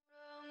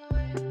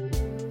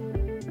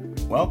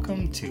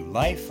Welcome to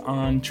Life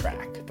on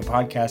Track, the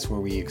podcast where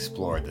we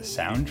explore the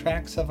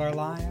soundtracks of our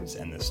lives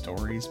and the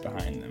stories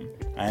behind them.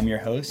 I'm your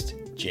host,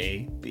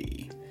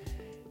 JB.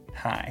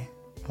 Hi.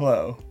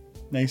 Hello.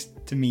 Nice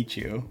to meet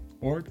you,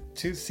 or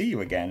to see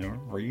you again, or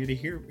for you to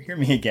hear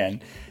me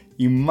again.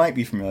 You might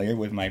be familiar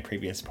with my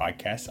previous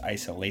podcast,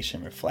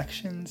 Isolation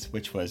Reflections,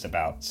 which was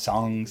about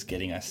songs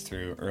getting us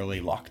through early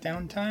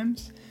lockdown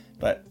times.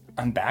 But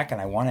I'm back and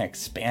I want to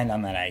expand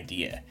on that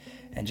idea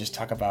and just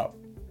talk about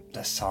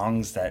the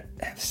songs that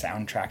have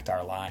soundtracked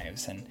our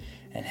lives and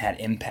had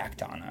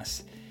impact on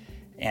us.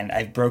 And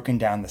I've broken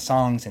down the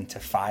songs into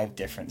 5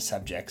 different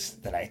subjects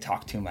that I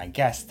talk to my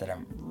guests that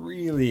I'm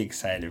really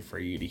excited for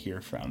you to hear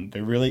from.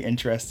 They're really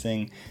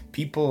interesting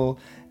people,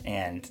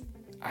 and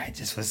I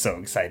just was so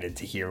excited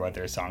to hear what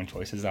their song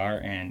choices are,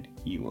 and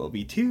you will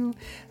be too.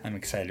 I'm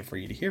excited for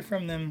you to hear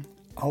from them.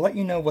 I'll let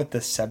you know what the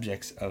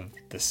subjects of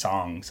the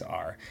songs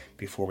are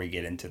before we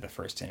get into the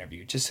first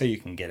interview, just so you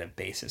can get a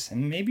basis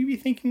and maybe be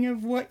thinking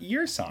of what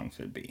your songs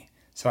would be.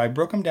 So I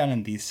broke them down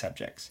in these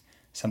subjects: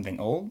 something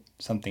old,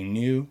 something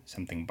new,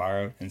 something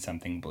borrowed, and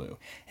something blue.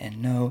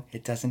 And no,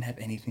 it doesn't have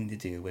anything to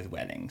do with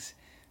weddings.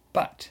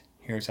 But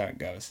here's how it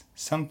goes.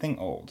 Something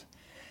old.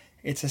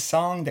 It's a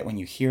song that when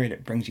you hear it,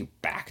 it brings you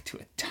back to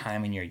a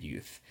time in your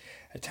youth,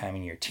 a time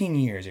in your teen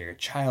years or your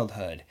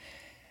childhood.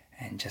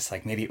 And just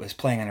like maybe it was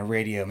playing on a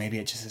radio, maybe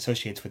it just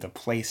associates with a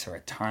place or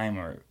a time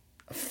or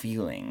a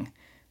feeling.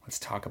 Let's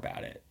talk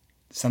about it.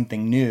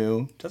 Something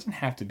new doesn't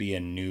have to be a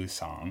new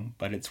song,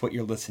 but it's what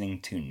you're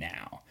listening to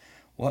now.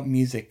 What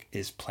music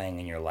is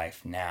playing in your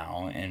life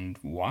now and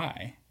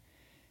why?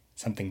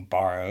 Something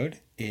borrowed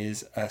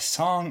is a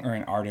song or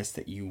an artist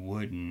that you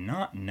would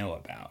not know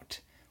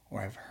about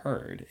or have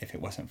heard if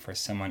it wasn't for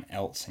someone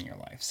else in your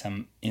life,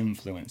 some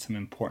influence, some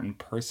important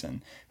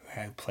person who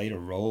had played a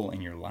role in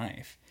your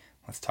life.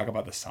 Let's talk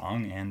about the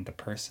song and the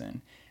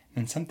person.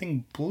 And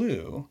something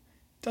blue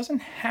doesn't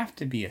have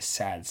to be a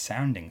sad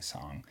sounding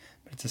song,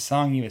 but it's a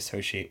song you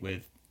associate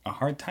with a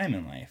hard time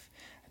in life,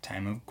 a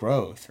time of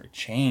growth or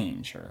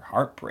change or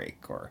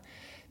heartbreak or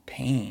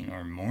pain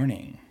or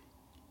mourning.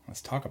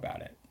 Let's talk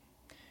about it.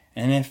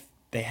 And if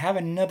they have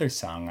another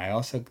song, I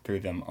also threw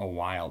them a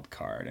wild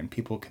card, and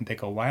people can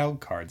pick a wild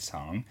card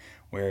song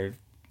where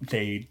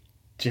they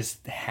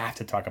just have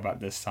to talk about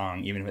this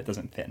song even if it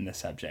doesn't fit in the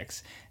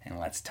subjects, and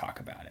let's talk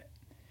about it.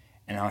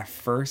 And our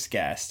first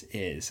guest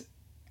is,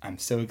 I'm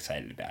so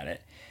excited about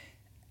it,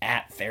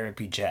 at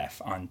Therapy Jeff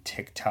on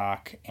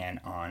TikTok and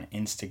on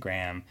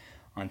Instagram.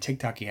 On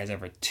TikTok, he has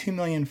over 2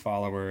 million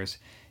followers.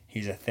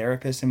 He's a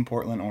therapist in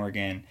Portland,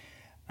 Oregon.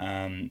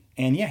 And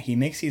yeah, he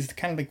makes these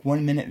kind of like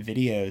 1-minute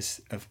videos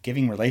of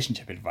giving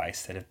relationship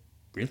advice that have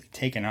really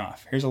taken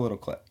off. Here's a little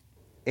clip.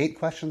 8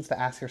 questions to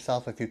ask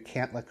yourself if you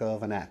can't let go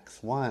of an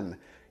ex. 1,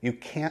 you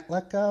can't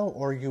let go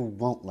or you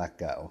won't let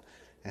go.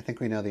 I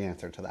think we know the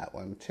answer to that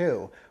one.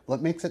 2,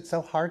 what makes it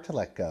so hard to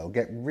let go?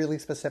 Get really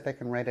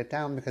specific and write it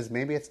down because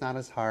maybe it's not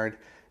as hard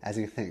as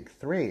you think.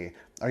 3,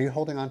 are you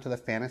holding on to the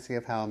fantasy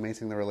of how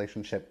amazing the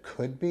relationship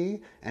could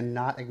be and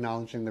not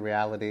acknowledging the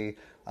reality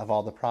of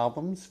all the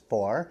problems?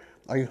 4,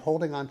 are you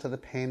holding on to the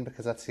pain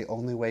because that's the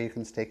only way you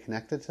can stay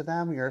connected to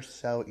them? You're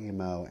so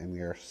emo and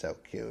you're so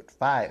cute.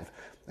 5,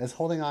 is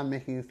holding on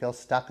making you feel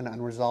stuck and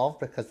unresolved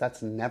because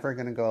that's never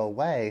going to go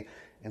away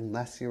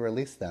unless you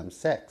release them?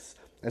 6,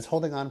 is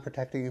holding on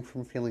protecting you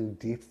from feeling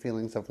deep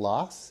feelings of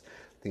loss?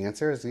 The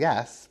answer is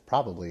yes,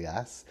 probably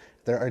yes.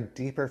 If there are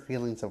deeper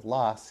feelings of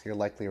loss, you're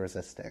likely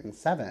resisting.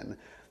 7,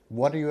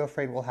 what are you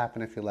afraid will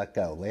happen if you let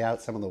go? Lay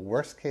out some of the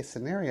worst case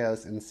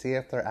scenarios and see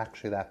if they're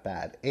actually that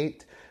bad.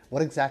 8,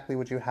 what exactly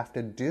would you have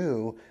to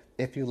do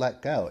if you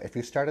let go? If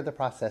you started the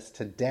process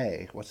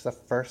today, what's the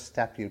first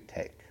step you'd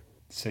take?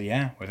 So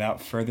yeah,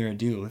 without further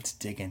ado, let's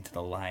dig into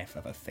the life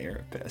of a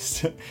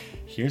therapist.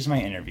 Here's my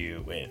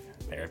interview with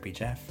Therapy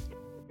Jeff.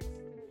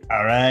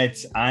 All right,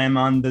 I'm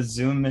on the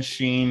Zoom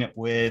machine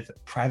with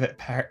private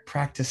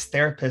practice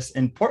therapist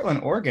in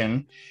Portland,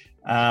 Oregon,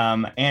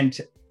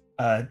 and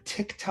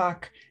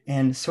TikTok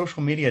and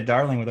social media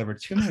darling with over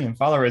 2 million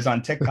followers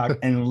on TikTok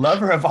and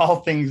lover of all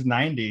things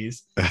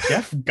 90s,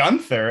 Jeff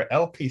Gunther,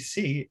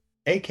 LPC,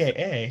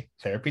 aka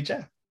Therapy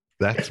Jeff.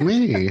 That's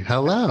me.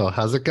 Hello.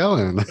 How's it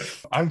going?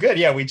 I'm good.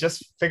 Yeah, we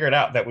just figured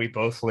out that we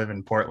both live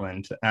in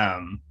Portland.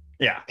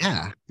 Yeah.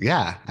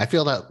 I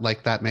feel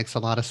that makes a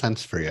lot of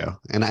sense for you,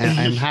 and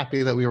I'm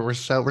happy that we're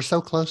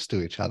so close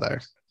to each other.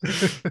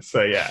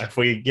 So yeah, if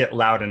we get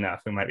loud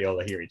enough, we might be able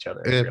to hear each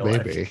other.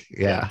 Maybe,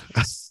 yeah.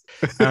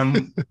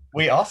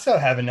 We also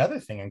have another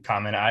thing in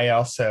common. I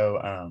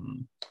also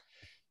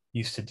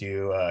used to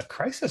do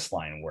crisis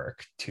line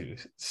work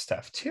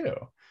stuff too.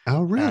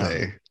 Oh,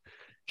 really?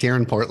 Here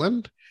in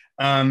Portland?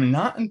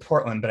 Not in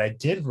Portland, but I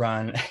did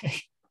run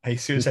a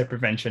suicide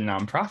prevention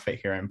nonprofit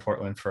here in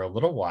Portland for a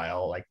little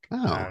while,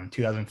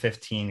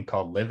 2015,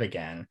 called Live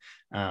Again.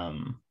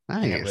 Nice.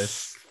 And it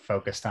was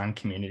focused on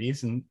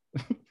communities and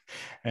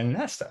and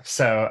that stuff.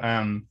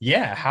 So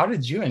yeah, how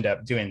did you end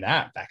up doing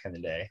that back in the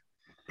day?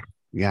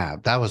 Yeah,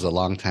 that was a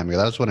long time ago.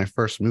 That was when I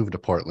first moved to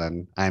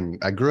Portland.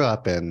 I grew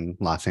up in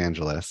Los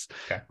Angeles,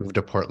 Okay. moved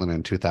to Portland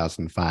in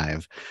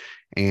 2005,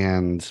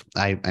 and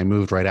I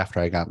moved right after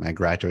I got my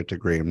graduate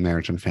degree in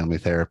marriage and family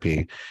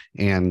therapy.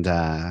 And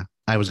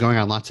I was going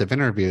on lots of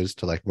interviews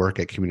to like work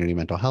at community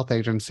mental health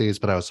agencies,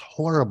 but I was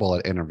horrible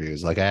at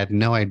interviews. Like I had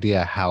no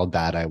idea how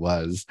bad I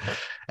was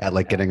at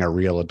like Yeah. getting a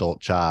real adult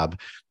job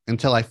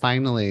until I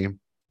finally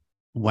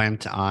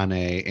went on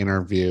a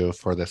interview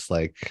for this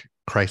like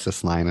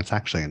crisis line. It's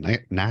actually a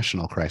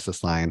national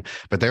crisis line,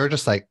 but they were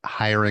just like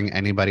hiring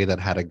anybody that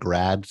had a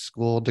grad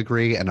school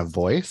degree and a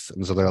voice.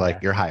 And so they're like, Yeah.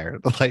 you're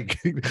hired. Like,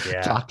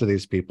 Yeah. talk to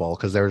these people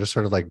because they were just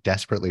sort of like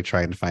desperately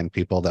trying to find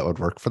people that would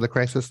work for the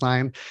crisis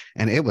line.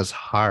 And it was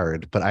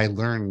hard, but I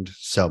learned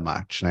so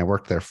much and I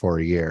worked there for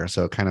a year.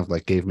 So it kind of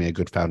like gave me a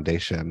good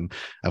foundation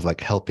of like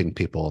helping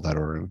people that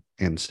are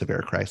in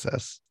severe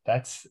crisis.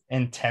 That's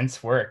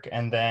intense work.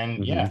 And then,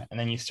 Mhm. yeah. And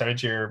then you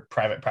started your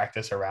private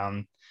practice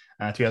around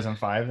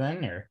 2005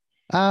 then, or?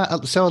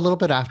 So a little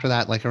bit after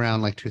that, like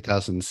around like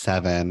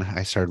 2007,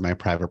 I started my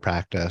private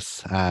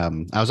practice. I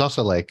was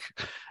also like,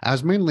 I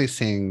was mainly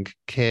seeing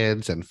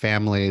kids and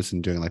families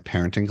and doing like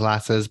parenting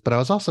classes, but I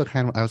was also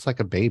I was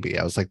like a baby.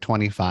 I was like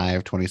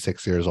 25,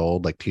 26 years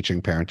old, like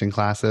teaching parenting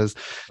classes.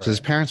 So his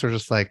Right. parents were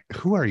just like,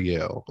 who are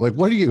you? Like,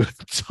 what are you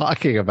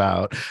talking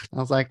about? I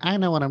was like, I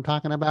know what I'm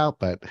talking about,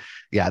 but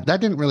yeah, that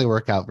didn't really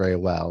work out very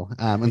well.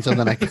 And so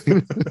then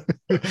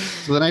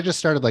so then I just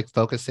started like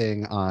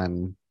focusing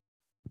on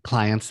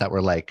clients that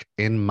were like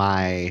in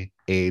my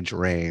age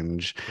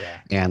range Yeah.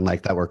 and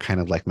like that were kind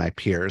of like my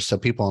peers. So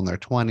people in their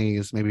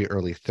 20s, maybe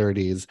early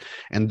 30s.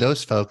 And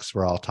those folks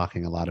were all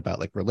talking a lot about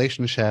like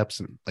relationships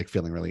and like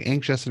feeling really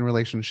anxious in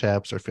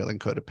relationships or feeling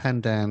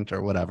codependent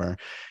or whatever.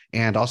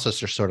 And also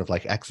just sort of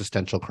like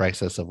existential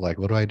crisis of like,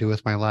 what do I do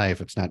with my life?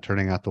 It's not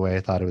turning out the way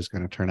I thought it was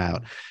going to turn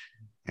out.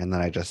 And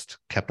then I just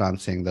kept on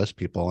seeing those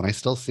people. And I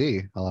still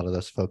see a lot of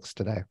those folks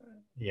today.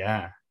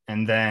 Yeah.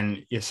 And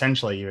then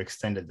essentially you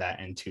extended that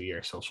into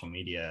your social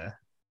media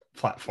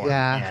platform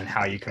Yeah. and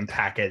how you can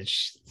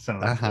package some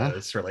of Uh-huh.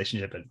 those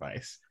relationship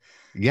advice.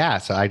 Yeah,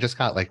 so I just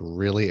got like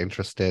really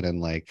interested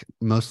in like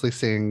mostly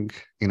seeing,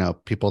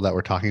 people that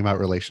were talking about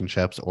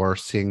relationships or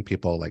seeing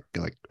people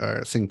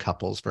seeing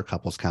couples for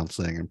couples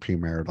counseling and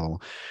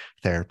premarital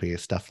therapy,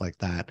 stuff like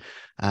that.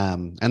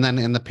 And then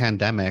in the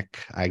pandemic,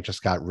 I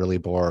just got really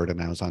bored and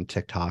I was on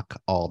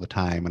TikTok all the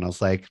time and I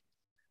was like,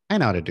 I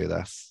know how to do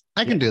this.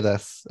 I can Yeah. do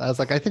this. I was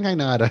like, I think I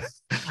know how to,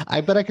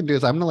 I bet I can do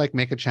this. I'm gonna like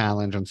make a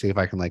challenge and see if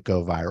I can like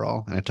go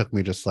viral. And it took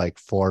me just like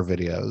 4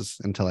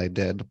 videos until I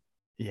did. And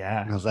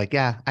Yeah. I was like,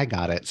 yeah, I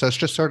got it. So it's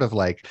just sort of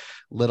like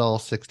little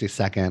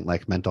 60-second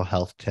like mental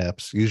health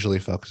tips, usually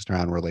focused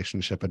around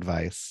relationship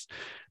advice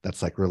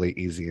that's like really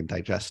easy and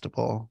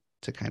digestible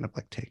to kind of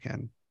like take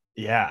in.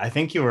 Yeah. I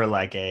think you were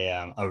like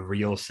a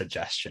real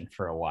suggestion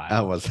for a I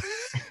while was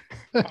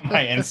on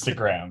my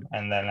Instagram.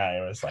 And then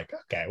I was like,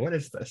 okay, what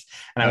is this?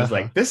 And I was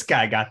uh-huh. like, this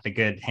guy got the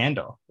good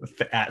handle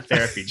at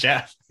Therapy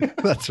Jeff.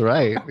 That's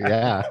right.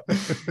 Yeah.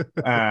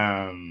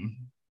 um,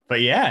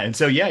 but yeah. And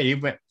so, yeah, you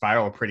went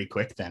viral pretty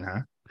quick then,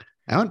 huh?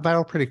 I went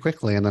viral pretty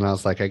quickly and then I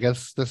was like, I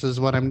guess this is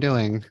what I'm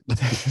doing.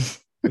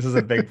 This is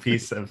a big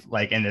piece of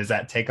like, and does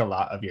that take a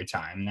lot of your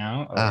time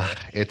now? Or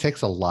It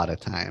takes a lot of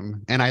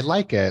time and I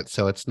like it.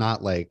 So it's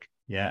not like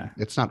yeah,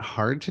 it's not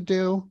hard to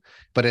do,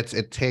 but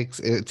it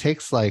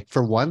takes like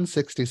for one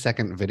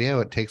 60-second video,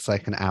 it takes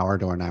like an hour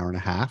to an hour and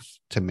a half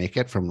to make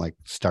it from like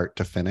start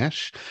to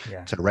finish,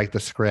 yeah, to write the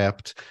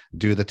script,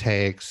 do the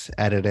takes,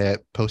 edit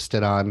it, post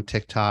it on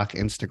TikTok,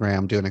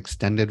 Instagram, do an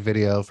extended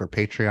video for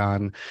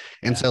Patreon.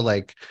 And yeah, so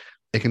like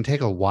it can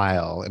take a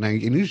while.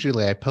 And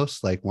usually I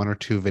post like 1 or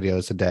 2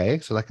 videos a day.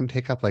 So that can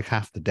take up like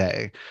half the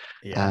day.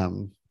 yeah,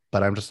 Um,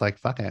 but I'm just like,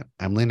 fuck it.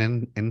 I'm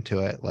leaning into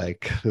it.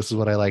 Like, this is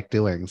what I like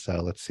doing.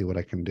 So let's see what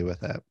I can do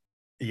with it.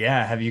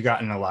 yeah. Have you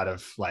gotten a lot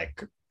of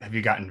like, have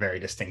you gotten very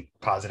distinct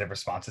positive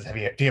responses? Do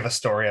you have a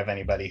story of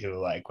anybody who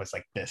like was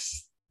like,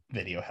 this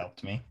video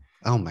helped me?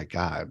 Oh my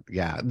God.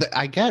 Yeah.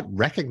 I get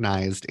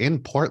recognized in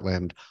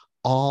Portland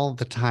all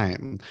the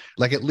time.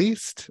 Like, at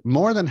least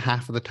more than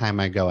half of the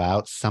time I go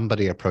out,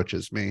 somebody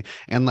approaches me.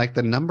 And like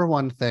the number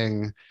one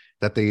thing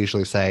that they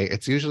usually say,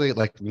 it's usually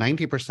like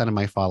 90% of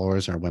my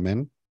followers are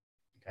women.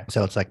 Okay.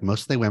 So it's like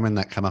mostly women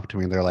that come up to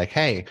me and they're like,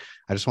 hey,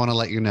 I just want to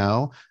let you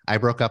know I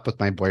broke up with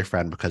my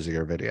boyfriend because of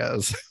your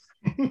videos.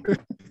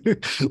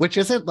 Which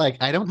isn't like,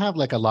 I don't have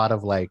like a lot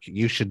of like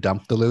you should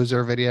dump the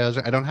loser videos.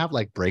 I don't have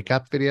like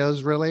breakup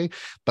videos really,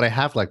 but I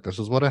have like this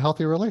is what a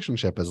healthy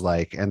relationship is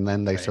like. And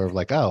then they Right. sort of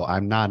like, oh,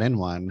 I'm not in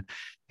one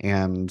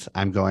and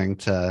I'm going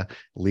to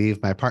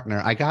leave my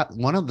partner. I got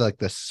one of the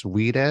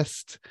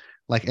sweetest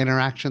like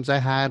interactions I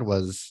had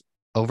was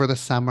over the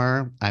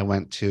summer. I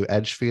went to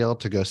Edgefield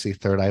to go see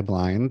Third Eye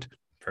Blind.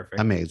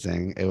 Perfect.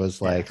 Amazing. It was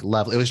Yeah. like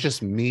lovely. It was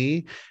just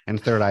me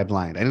and Third Eye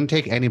Blind. I didn't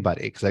take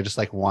anybody because I just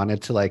like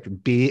wanted to like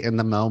be in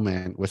the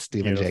moment with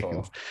Stephen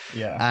Jenkins. Beautiful.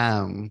 Yeah.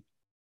 Um,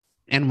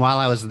 and while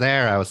I was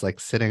there, I was like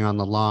sitting on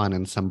the lawn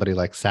and somebody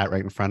like sat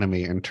right in front of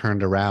me and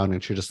turned around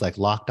and she just like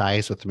locked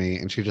eyes with me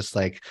and she just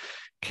like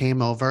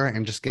came over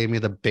and just gave me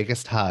the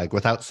biggest hug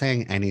without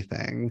saying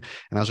anything.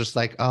 And I was just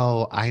like,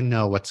 oh, I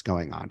know what's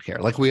going on here.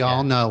 Like, we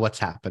all Yeah. know what's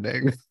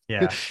happening.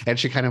 Yeah. And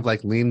she kind of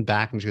like leaned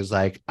back and she was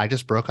like, I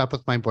just broke up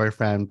with my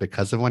boyfriend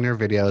because of one of your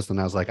videos.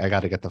 And I was like, I got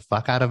to get the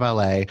fuck out of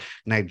LA.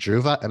 And I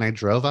drove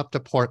up to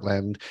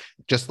Portland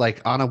just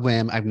like on a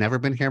whim. I've never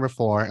been here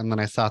before. And then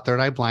I saw Third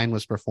Eye Blind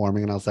was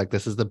performing and I was like,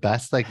 this is the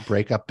best like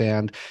breakup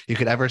band you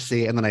could ever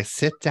see. And then I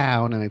sit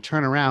down and I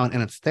turn around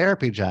and it's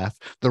Therapy Jeff.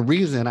 The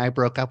reason I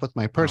broke up with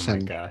my Oh my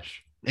person.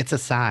 gosh. It's a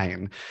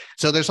sign.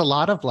 So there's a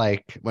lot of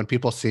like, when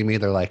people see me,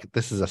 they're like,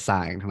 this is a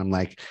sign. And I'm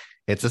like,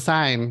 it's a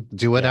sign.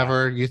 Do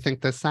whatever you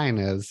think this sign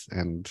is.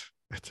 And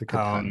it's a good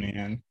Oh time.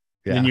 man.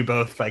 Yeah. And you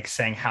both like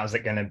saying, how's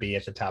it gonna be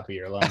at the top of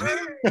your lungs?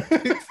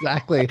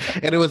 Exactly.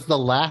 And it was the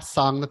last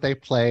song that they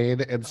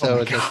played. And so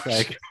it's just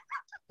like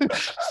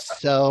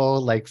so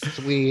like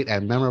sweet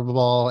and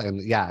memorable.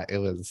 And yeah, it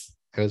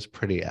was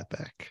pretty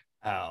epic.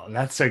 Oh,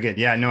 that's so good.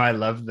 Yeah, no, I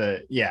love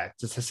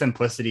just the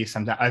simplicity.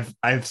 Sometimes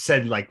I've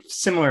said like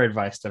similar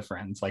advice to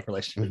friends, like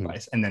relationship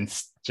advice, and then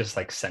just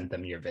like sent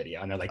them your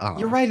video, and they're like,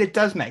 "You're right, it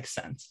does make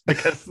sense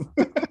because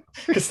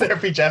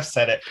Therapy Jeff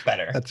said it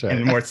better That's right.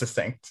 and more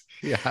succinct."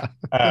 Yeah.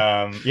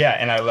 Yeah,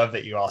 and I love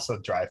that you also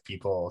drive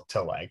people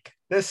to like,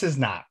 this is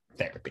not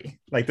therapy.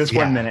 Like this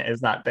 1 minute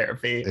is not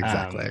therapy.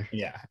 Exactly.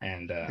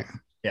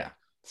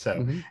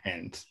 So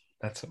and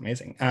that's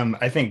amazing.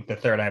 I think the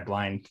Third Eye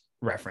Blind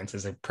reference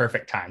is a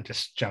perfect time to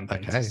jump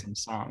into some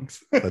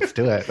songs. Let's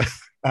do it.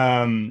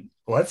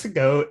 Let's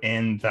go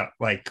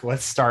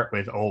let's start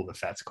with Old, if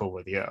that's cool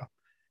with you.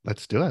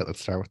 Let's do it.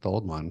 Let's start with the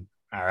old one.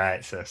 All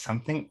right, so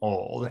something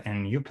old,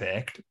 and you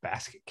picked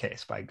Basket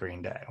Case by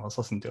Green Day. Let's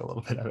listen to a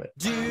little bit of it.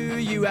 Do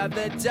you have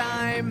the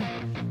time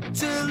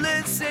to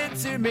listen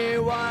to me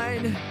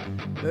whine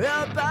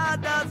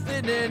about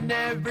nothing and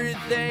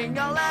everything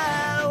all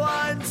at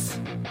once?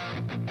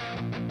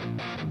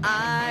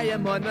 I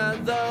am one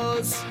of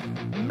those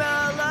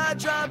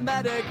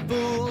melodramatic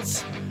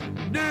fools,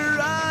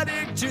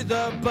 neurotic to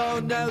the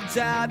bone, no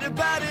doubt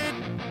about it.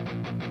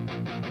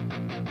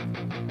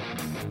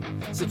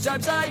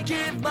 Sometimes I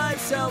give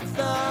myself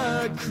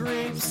the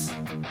creeps.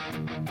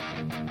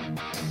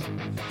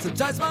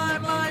 Sometimes my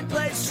mind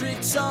plays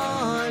tricks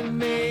on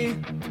me.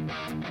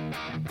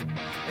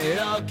 It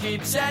all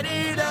keeps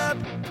adding up.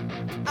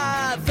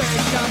 I think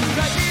I'm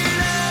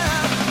cracking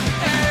up.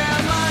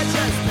 Am I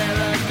just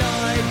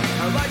paranoid?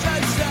 Am I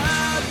just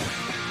up?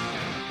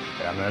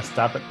 I'm going to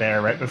stop it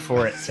there right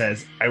before it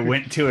says, I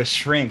went to a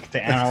shrink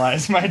to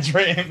analyze my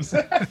dreams.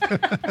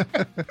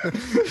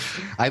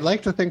 I'd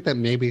like to think that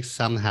maybe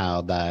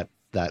somehow that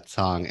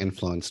song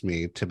influenced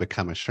me to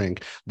become a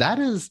shrink.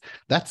 That's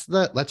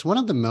one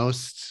of the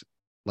most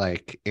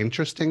like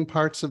interesting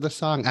parts of the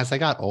song. As I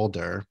got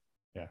older,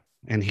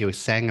 and he was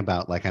saying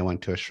about like, I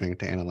went to a shrink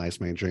to analyze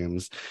my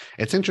dreams.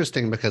 It's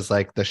interesting because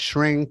like the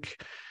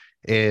shrink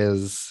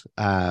is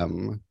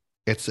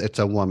it's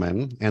a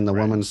woman, and the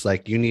woman's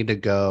like, you need to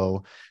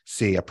go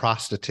see a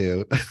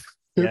prostitute.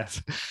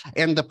 Yes.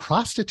 And the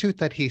prostitute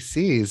that he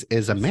sees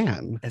is a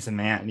man. Is a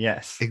man,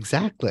 yes.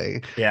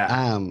 Exactly.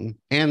 Yeah.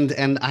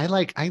 And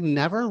I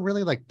never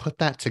really like put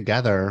that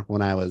together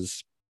when I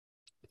was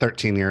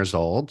 13 years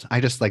old.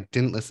 I just like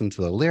didn't listen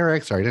to the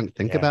lyrics, or I didn't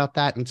think about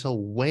that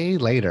until way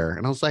later.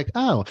 And I was like,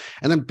 oh.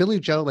 And then Billy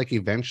Joe like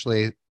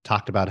eventually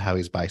talked about how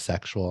he's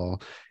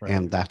bisexual,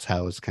 and that's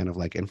how his kind of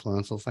like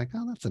influence. I was like,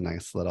 oh, that's a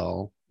nice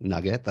little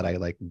nugget that I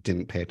like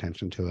didn't pay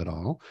attention to at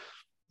all.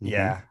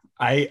 Yeah.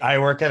 I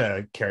work at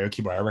a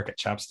karaoke bar. I work at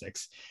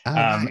Chopsticks.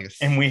 Nice.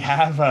 And we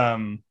have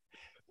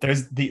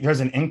there's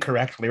an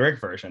incorrect lyric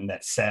version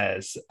that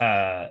says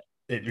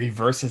it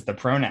reverses the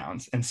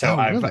pronouns. And so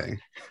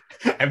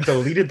I've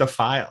deleted the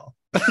file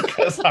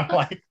because I'm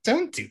like,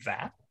 don't do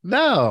that.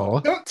 No,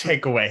 don't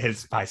take away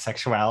his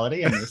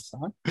bisexuality in this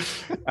song.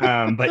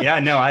 But yeah,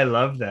 no, I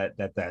love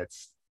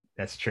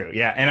that's true.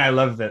 Yeah. And I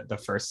love that the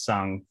first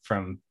song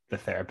from the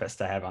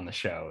therapist I have on the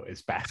show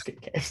is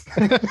Basket Case.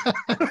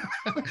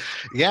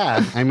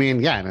 Yeah, I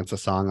mean, and it's a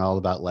song all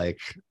about like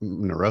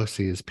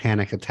neuroses,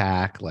 panic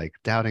attack, like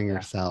doubting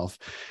yourself.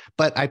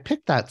 But I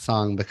picked that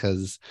song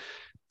because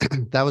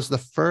that was the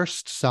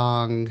first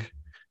song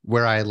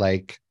where I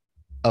like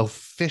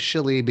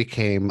officially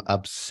became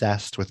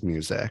obsessed with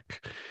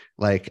music.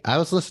 Like I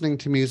was listening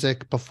to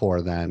music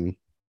before then,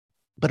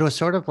 but it was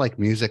sort of like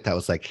music that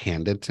was like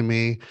handed to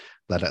me,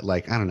 that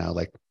like, I don't know,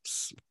 like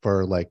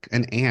for like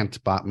an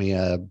aunt bought me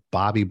a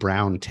Bobby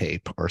Brown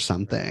tape or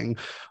something,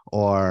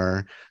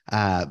 or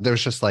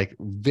there's just like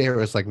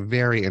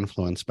very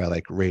influenced by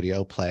like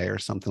radio play or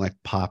something, like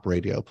pop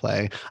radio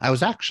play. I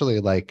was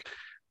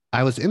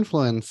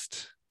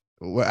influenced.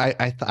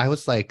 I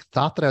was like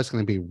thought that I was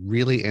going to be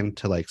really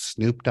into like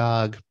Snoop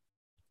Dogg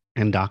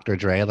and Dr.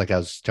 Dre. Like I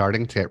was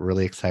starting to get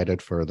really excited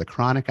for the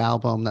Chronic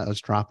album that was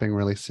dropping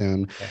really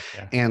soon.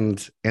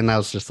 And I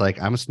was just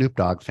like, I'm a Snoop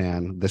Dogg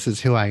fan. This is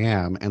who I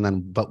am. And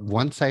then, but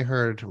once I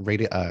heard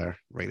Radiohead,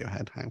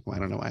 I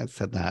don't know why I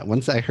said that.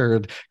 Once I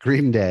heard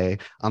Green Day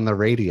on the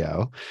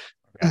radio,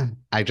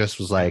 I just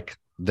was like,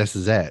 this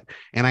is it.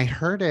 And I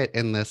heard it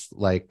in this,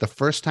 like the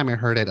first time I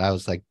heard it, I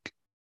was like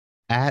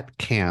at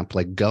camp,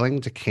 like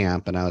going to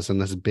camp, and I was in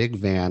this big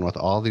van with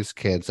all these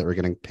kids that were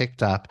getting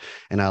picked up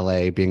in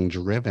LA, being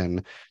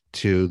driven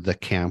to the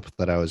camp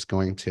that I was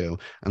going to.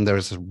 And there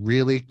was a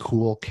really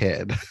cool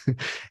kid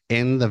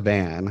in the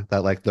van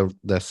that like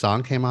the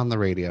song came on the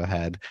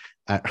Radiohead.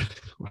 I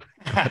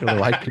don't know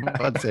why I keep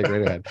on saying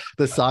Radiohead.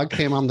 The song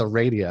came on the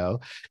radio,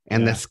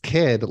 and this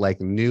kid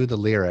like knew the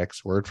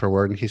lyrics word for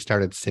word, and he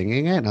started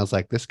singing it. And I was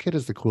like, this kid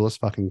is the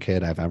coolest fucking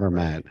kid I've ever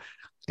met.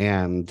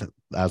 And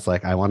I was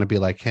like, I want to be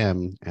like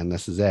him, and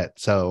this is it.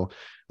 So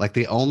like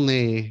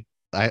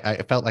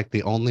I felt like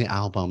the only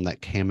album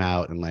that came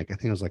out in like, I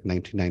think it was like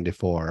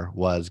 1994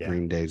 was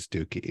Green Day's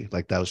Dookie.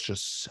 Like that was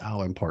just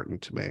so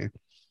important to me.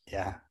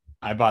 Yeah.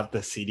 I bought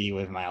the CD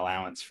with my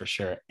allowance for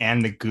sure,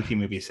 and the Goofy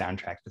movie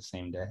soundtrack the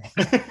same day.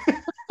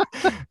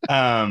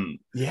 I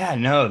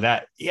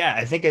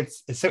think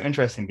it's so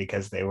interesting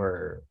because they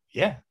were,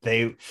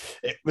 it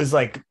was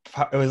like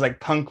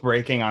punk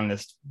breaking on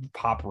this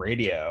pop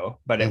radio,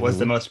 but it was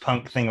the most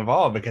punk thing of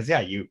all because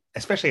you,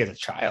 especially as a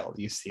child,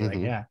 you see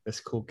like, this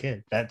cool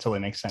kid. That totally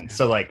makes sense.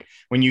 So like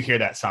when you hear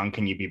that song,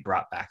 can you be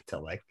brought back to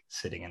like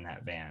sitting in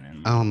that van?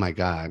 And oh my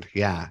God.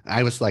 Yeah.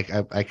 I was like,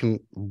 I can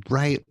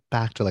right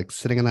back to like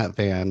sitting in that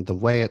van, the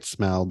way it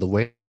smelled, the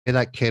way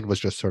that kid was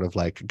just sort of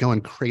like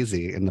going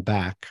crazy in the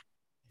back.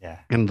 Yeah.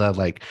 And the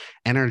like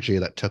energy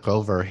that took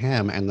over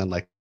him and then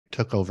like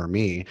took over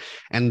me.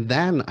 And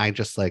then I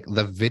just like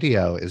the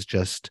video is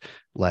just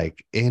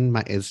like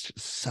is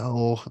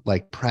so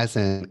like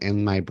present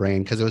in my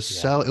brain because it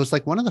was it was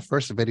like one of the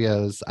first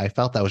videos I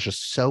felt that was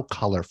just so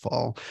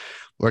colorful,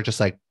 where it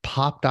just like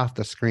popped off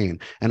the screen.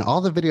 And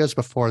all the videos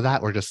before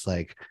that were just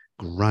like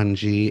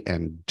grungy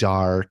and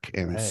dark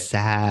and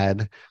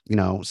sad, you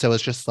know. So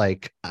it's just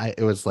like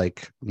it was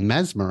like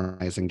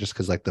mesmerizing just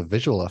because like the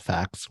visual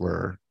effects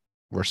were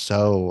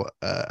so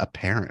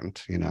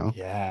apparent, you know.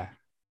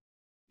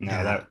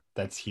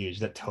 That's huge.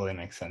 That totally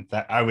makes sense.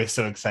 That I was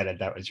so excited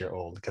that was your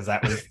old, because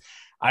that was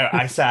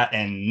I sat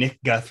in Nick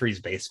Guthrie's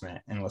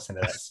basement and listened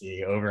to that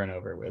CD over and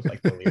over with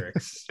like the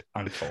lyrics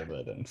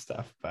unfolded and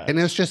stuff. But and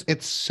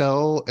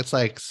it's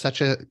like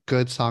such a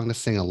good song to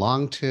sing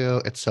along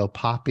to. It's so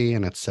poppy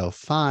and it's so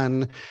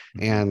fun.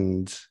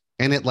 And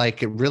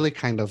it really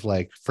kind of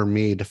like for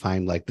me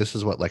defined like this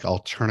is what like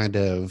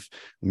alternative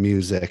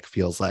music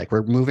feels like.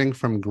 We're moving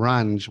from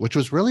grunge, which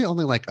was really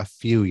only like a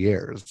few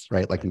years,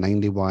 right? Like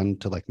 91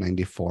 to like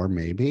 94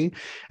 maybe.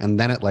 And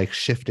then it like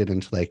shifted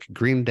into like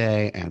Green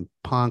Day and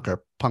punk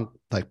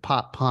like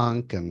pop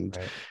punk. And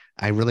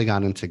I really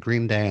got into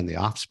Green Day and The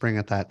Offspring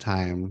at that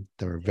time.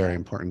 They were very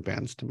important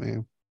bands to me.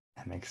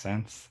 That makes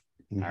sense.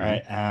 All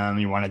right.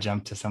 You want to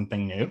jump to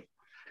something new?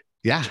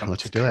 Yeah,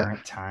 let's do it.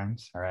 Current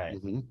times. All right.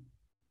 We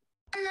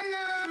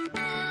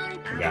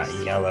got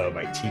Yellow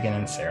by Tegan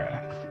and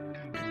Sara.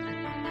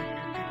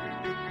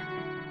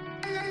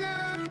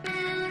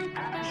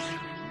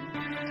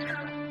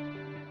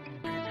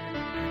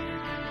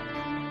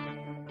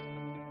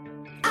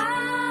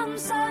 I'm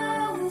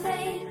so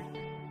vain,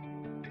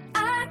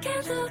 I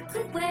can't look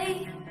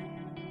away.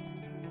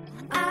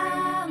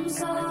 I'm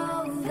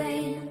so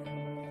vain,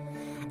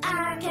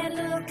 I can't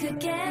look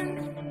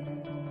again.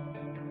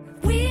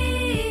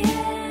 We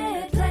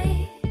had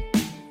played,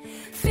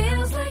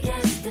 feels like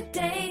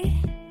yesterday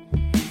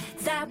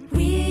that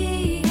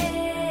we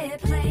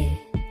had played.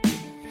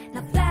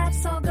 Now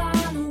that's all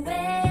gone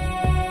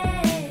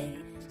away.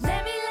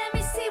 Let me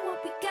see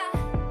what we got.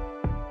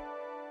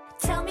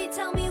 Tell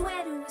me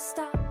where do we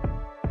start?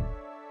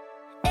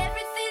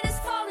 Everything is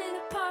falling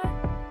apart.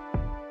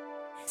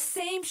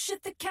 Same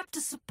shit that kept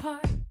us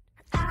apart.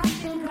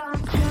 I've been gone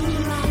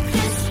too long.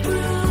 This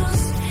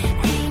bruise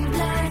ain't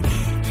black,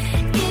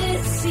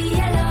 it's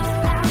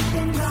yellow. I've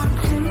been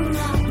gone too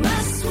long.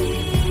 My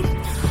sweet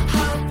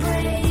heart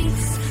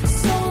breaks,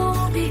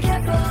 so be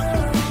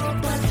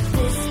careful. But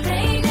this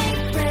pain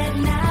ain't red,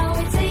 now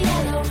it's a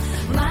yellow.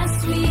 My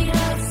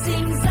sweetheart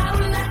sings out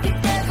like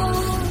a devil.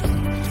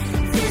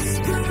 This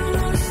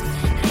bruise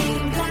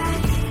ain't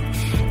black,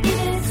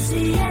 it's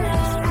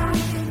yellow.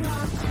 I've been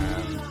gone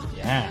too long.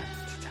 Yeah.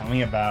 Tell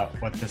me about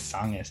what this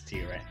song is to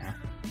you right now.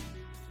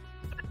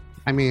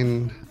 I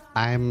mean,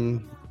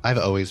 I've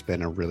always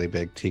been a really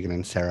big Tegan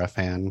and Sara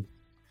fan.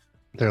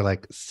 They're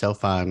like so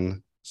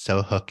fun,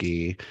 so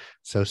hooky,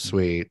 so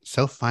sweet,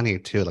 so funny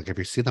too. Like if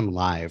you see them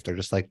live, they're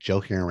just like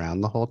joking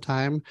around the whole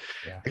time.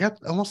 I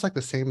got almost like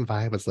the same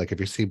vibe as like if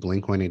you see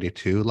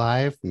Blink-182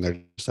 live and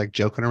they're just like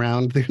joking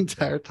around the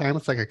entire time.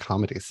 It's like a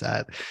comedy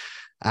set.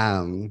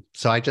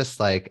 So I just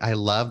like, I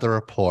love the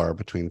rapport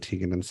between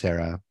Tegan and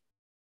Sara.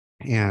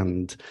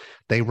 And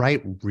they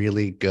write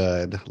really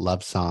good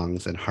love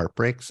songs and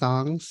heartbreak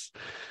songs.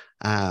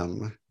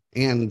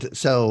 And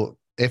so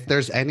if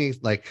there's any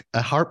like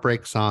a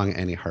heartbreak song,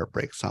 any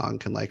heartbreak song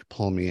can like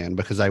pull me in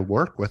because I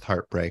work with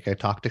heartbreak. I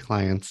talk to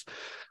clients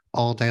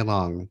all day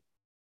long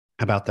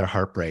about their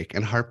heartbreak,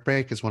 and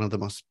heartbreak is one of the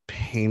most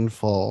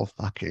painful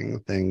fucking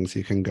things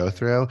you can go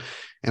through.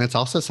 And it's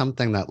also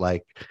something that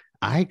like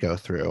I go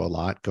through a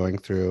lot, going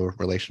through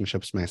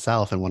relationships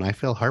myself. And when I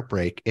feel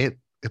heartbreak,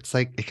 it's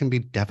like it can be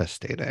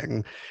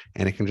devastating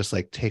and it can just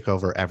like take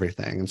over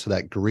everything. And so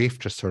that grief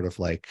just sort of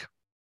like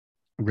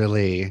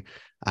really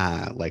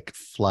like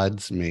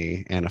floods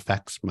me and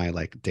affects my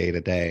like day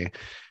to day.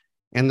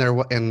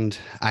 And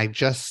I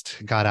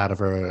just got out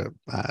of a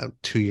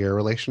 2 year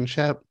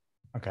relationship.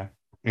 Okay.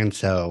 And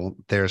so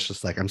there's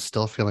just like, I'm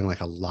still feeling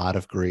like a lot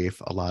of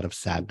grief, a lot of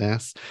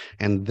sadness.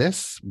 And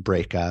this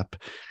breakup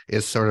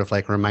is sort of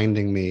like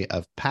reminding me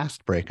of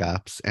past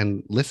breakups.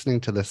 And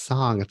listening to this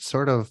song, it's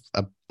sort of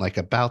like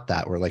about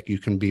that, where like you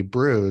can be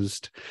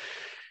bruised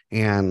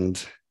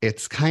and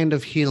it's kind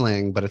of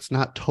healing, but it's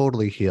not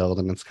totally healed.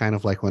 And it's kind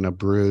of like when a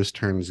bruise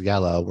turns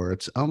yellow, where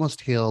it's almost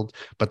healed,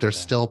 but there's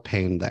still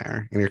pain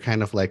there. And you're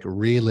kind of like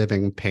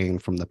reliving pain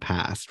from the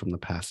past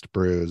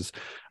bruise,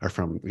 or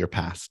from your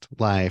past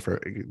life, or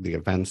the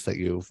events that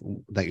you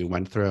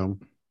went through.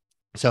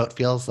 So it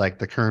feels like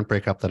the current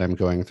breakup that I'm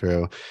going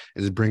through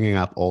is bringing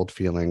up old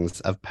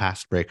feelings of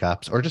past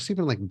breakups, or just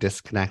even like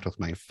disconnect with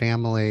my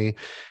family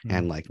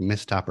and like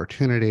missed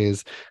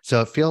opportunities.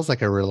 So it feels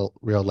like a real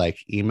like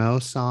emo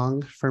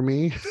song for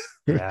me.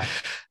 Yeah.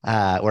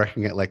 Where I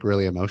can get like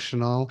really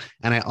emotional.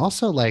 And I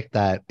also like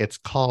that it's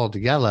called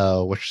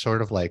Yellow, which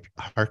sort of like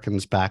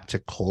harkens back to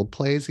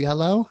Coldplay's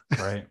Yellow.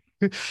 Right.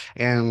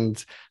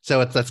 And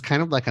so that's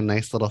kind of like a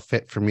nice little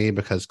fit for me,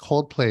 because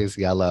Coldplay's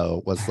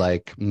Yellow was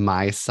like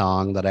my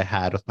song that I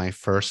had with my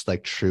first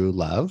like true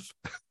love.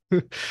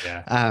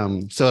 Yeah.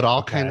 So it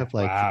all Okay. kind of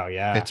like Wow.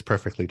 Yeah. fits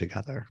perfectly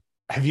together.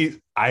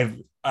 I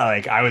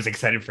was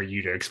excited for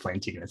you to explain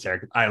Tegan and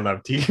Sara. I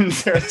love Tegan and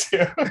Sara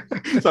too.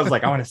 So I was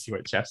like, I want to see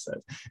what Jeff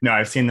says. No,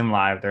 I've seen them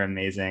live. They're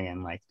amazing.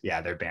 And like,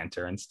 yeah, their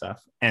banter and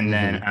stuff. And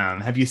then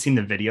have you seen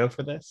the video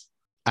for this?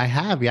 I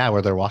have, yeah,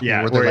 where they're walking,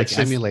 where they're like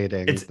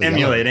emulating. It's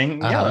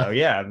emulating Yellow,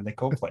 yeah, the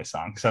Coldplay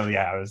song. So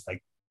yeah, I was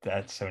like,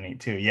 that's so neat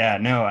too. Yeah,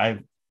 no,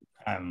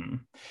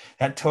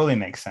 that totally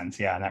makes sense.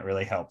 Yeah, and that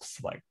really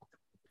helps like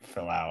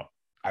fill out.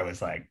 I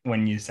was like,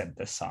 when you said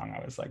this song,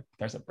 I was like,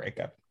 there's a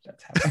breakup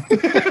that's happening.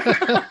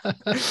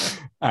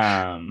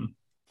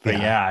 But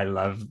yeah, I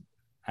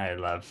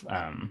love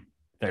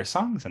their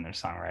songs and their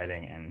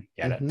songwriting, and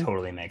yeah, that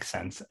totally makes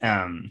sense.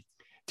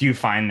 Do you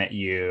find that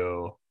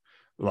you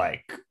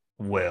like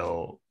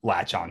will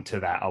latch onto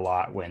that a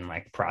lot when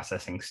like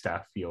processing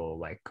stuff? You'll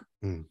like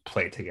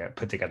put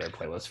together a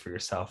playlist for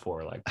yourself,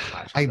 or like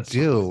I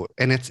do.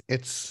 And it's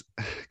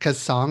because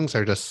songs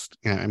are just,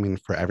 I mean,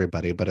 for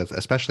everybody, but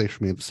especially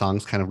for me, the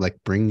songs kind of like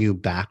bring you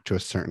back to a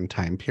certain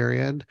time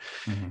period.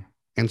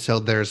 And so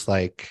there's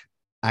like,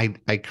 I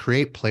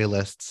create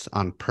playlists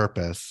on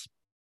purpose.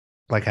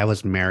 Like I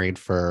was married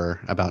for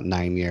about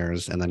 9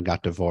 years and then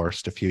got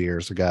divorced a few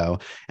years ago.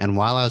 And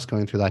while I was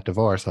going through that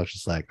divorce, I was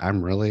just like,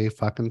 I'm really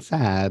fucking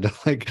sad.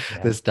 Like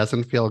this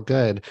doesn't feel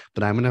good,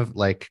 but I'm going to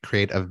like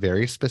create a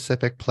very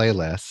specific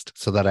playlist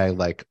so that I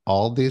like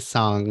all these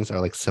songs are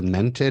like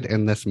cemented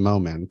in this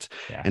moment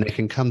and I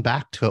can come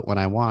back to it when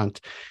I want.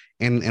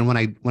 And when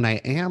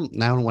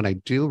I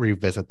do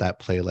revisit that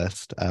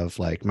playlist of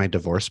like my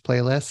divorce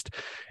playlist,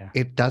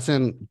 it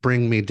doesn't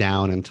bring me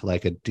down into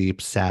like a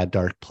deep, sad,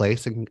 dark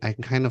place. And I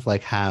can kind of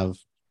like I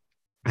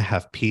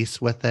have peace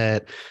with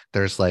it.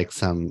 There's like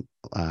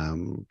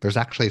there's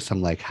actually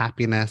some like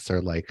happiness,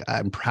 or like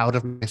I'm proud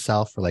of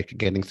myself for like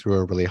getting through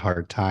a really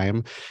hard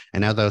time.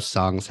 And now those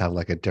songs have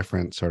like a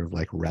different sort of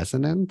like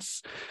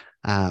resonance.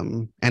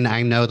 And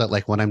I know that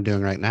like what I'm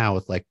doing right now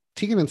with like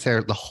Tegan and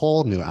Sara, the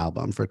whole new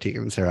album for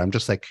Tegan and Sara, I'm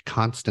just like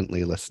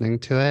constantly listening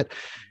to it,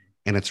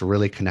 and it's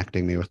really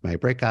connecting me with my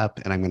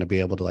breakup. And I'm going to be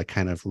able to like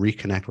kind of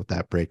reconnect with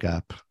that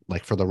breakup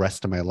like for the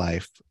rest of my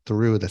life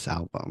through this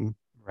album.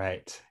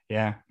 Right.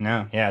 Yeah.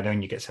 No. Yeah.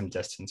 Then you get some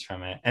distance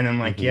from it, and then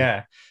like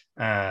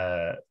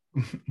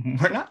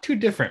we're not too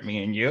different,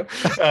 me and you.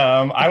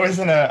 I was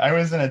in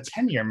a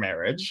 10-year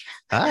marriage,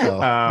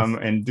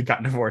 and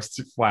got divorced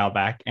a while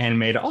back, and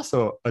made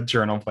also a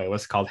journal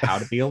playlist called How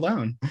to Be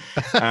Alone.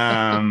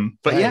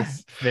 But yeah,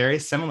 very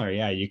similar.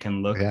 Yeah, you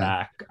can look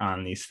back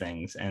on these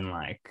things and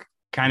like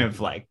kind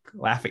of like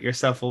laugh at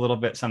yourself a little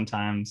bit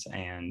sometimes,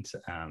 and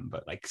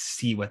but like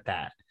see what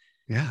that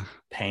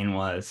pain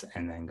was,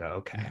 and then go,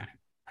 okay,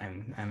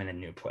 I'm in a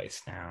new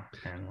place now.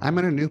 And I'm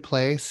in a new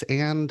place,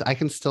 and I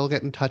can still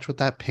get in touch with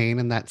that pain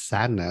and that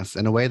sadness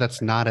in a way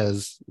that's not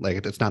as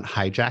like, it's not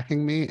hijacking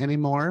me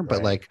anymore,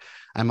 but like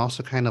I'm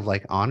also kind of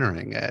like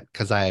honoring it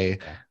because I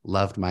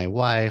loved my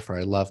wife, or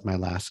I loved my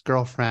last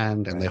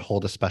girlfriend, and they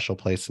hold a special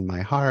place in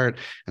my heart.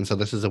 And so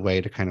this is a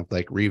way to kind of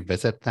like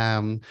revisit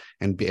them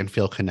and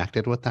feel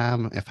connected with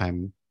them if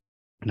I'm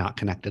not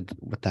connected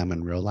with them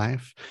in real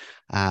life.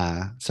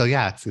 So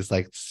yeah, it's these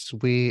like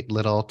sweet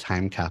little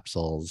time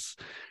capsules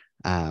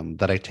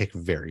that I take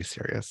very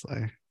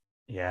seriously.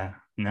 Yeah,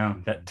 no,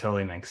 that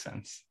totally makes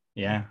sense.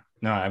 Yeah,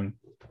 no, I'm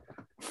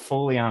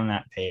fully on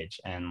that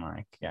page, and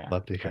like,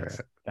 love to hear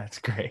it. That's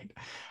great.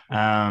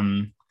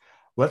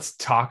 Let's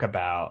talk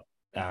about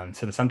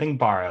so the Something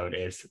Borrowed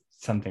is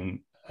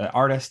something, an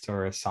artist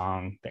or a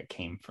song that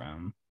came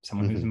from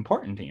someone who's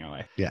important in your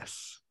life.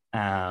 Yes.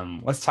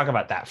 Let's talk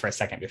about that for a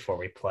second before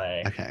we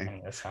play Okay. any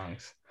of the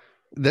songs.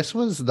 This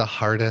was the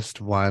hardest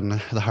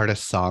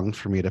song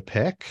for me to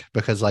pick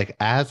because like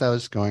as I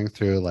was going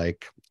through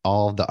like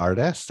all of the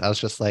artists, I was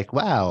just like,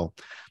 wow,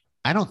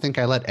 I don't think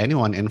I let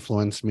anyone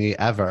influence me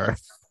ever.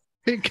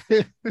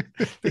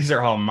 These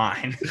are all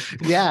mine.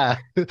 Yeah,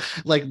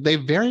 like they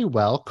very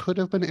well could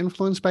have been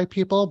influenced by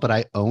people, but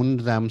I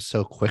owned them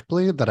so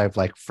quickly that I've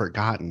like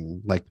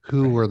forgotten like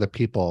who were the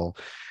people,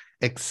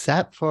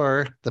 except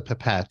for the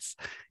Pipettes.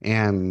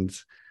 And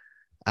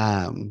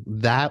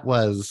that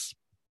was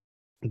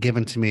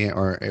given to me,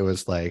 or it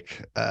was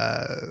like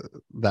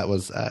that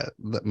was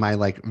my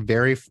like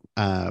very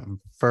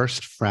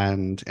first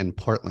friend in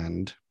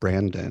Portland,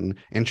 Brandon,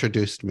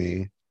 introduced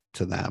me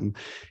to them,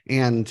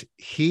 and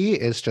he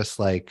is just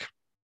like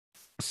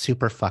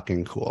super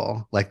fucking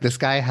cool. Like this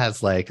guy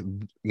has like,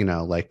 you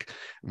know, like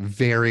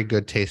very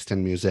good taste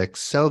in music,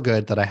 so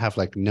good that I have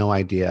like no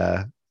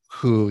idea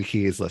who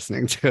he's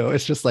listening to.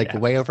 It's just like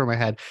way over my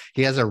head.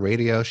 He has a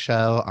radio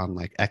show on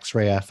like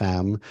X-Ray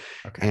FM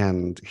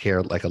and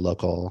here like a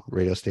local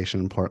radio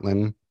station in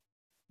Portland.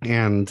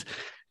 And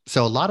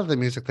so a lot of the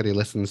music that he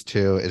listens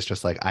to is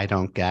just like I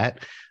don't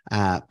get.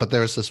 But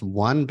there was this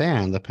one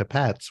band, the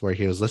Pipettes, where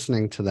he was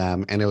listening to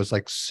them, and it was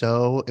like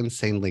so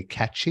insanely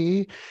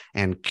catchy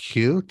and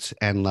cute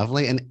and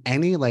lovely. And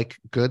any like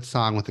good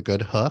song with a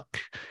good hook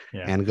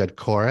and good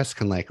chorus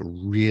can like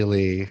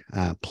really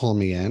pull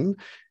me in.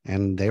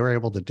 And they were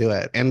able to do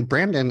it. And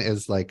Brandon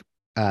is like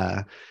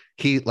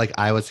he like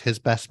I was his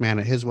best man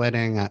at his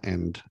wedding,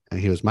 and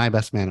he was my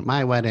best man at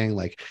my wedding.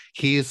 Like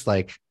he's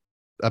like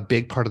a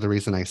big part of the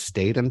reason I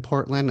stayed in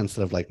Portland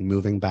instead of like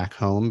moving back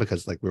home,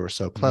 because like we were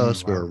so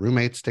close. We were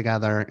roommates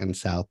together in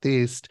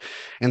Southeast.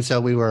 And so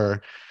we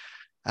were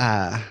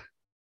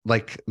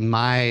like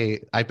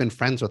I've been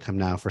friends with him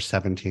now for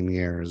 17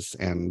 years,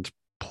 and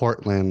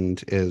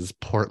Portland is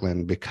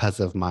Portland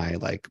because of my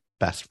like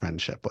best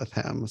friendship with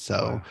him.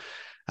 So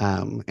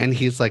and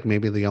he's like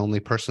maybe the only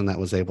person that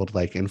was able to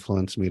like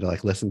influence me to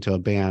like listen to a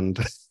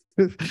band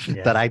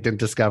that I didn't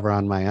discover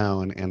on my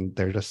own, and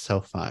they're just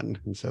so fun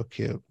and so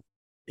cute.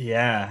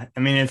 Yeah, I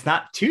mean, it's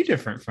not too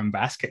different from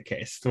Basket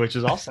Case, which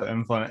is also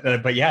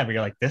influenced. But yeah, but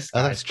you're like this.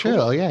 Oh, that's cool.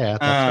 true. Oh, yeah,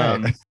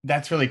 that's right.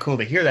 That's really cool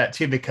to hear that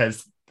too,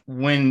 because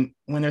when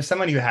there's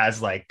somebody who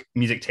has like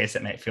music taste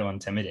that might feel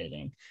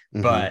intimidating,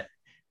 but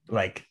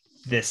like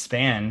this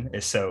band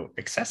is so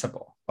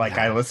accessible. Like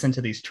I listened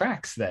to these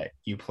tracks that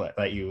you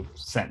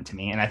sent to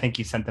me, and I think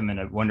you sent them in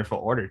a wonderful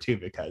order too,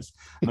 because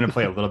I'm going to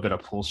play a little bit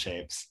of Pool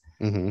Shapes.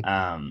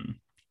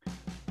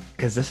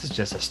 Because this is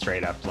just a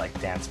straight up like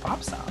dance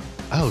pop song.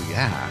 Oh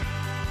yeah,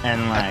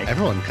 and like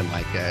everyone can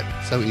like it.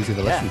 So easy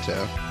to listen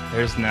to.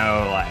 There's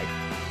no like,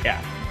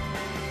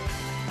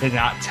 they're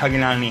not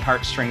tugging on any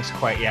heartstrings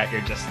quite yet.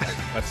 You're just like,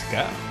 let's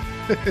go.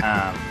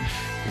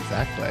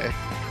 Exactly.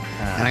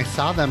 And I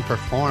saw them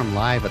perform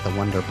live at the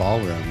Wonder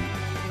Ballroom.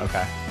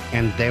 Okay.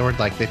 And they were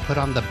like, they put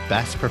on the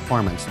best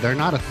performance. They're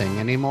not a thing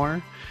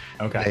anymore.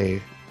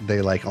 Okay.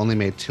 They like only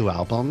made 2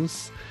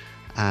 albums.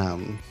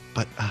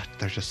 But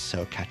they're just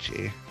so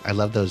catchy. I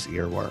love those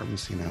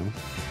earworms, you know?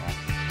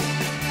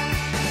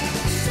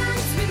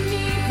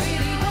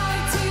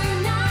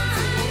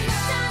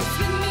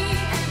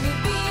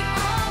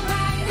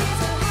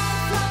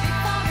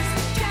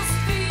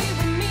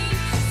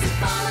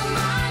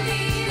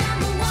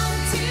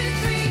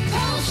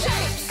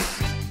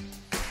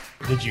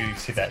 Did you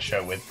see that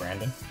show with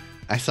Brandon?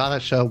 I saw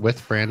that show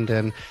with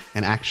Brandon,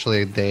 and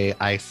actually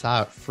I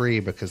saw it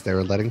free because they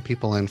were letting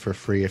people in for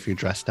free if you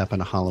dressed up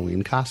in a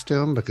Halloween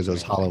costume, because it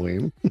was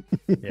Halloween.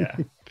 Yeah.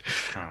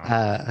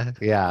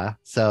 Yeah.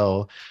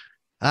 So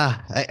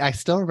I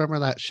still remember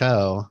that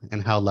show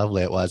and how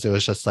lovely it was. It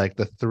was just like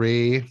the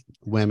 3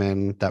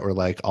 women that were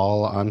like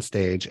all on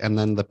stage, and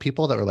then the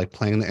people that were like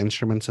playing the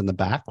instruments in the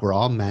back were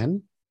all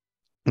men.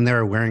 And they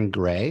were wearing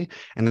gray,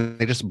 and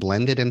they just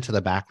blended into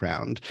the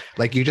background.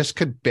 Like you just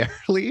could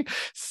barely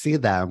see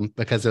them,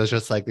 because it was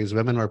just like these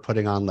women were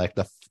putting on like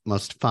the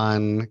most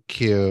fun,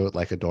 cute,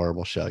 like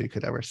adorable show you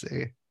could ever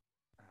see.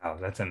 Oh,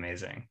 that's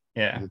amazing.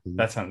 Yeah,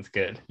 that sounds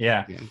good.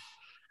 Yeah.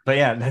 But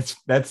yeah,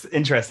 that's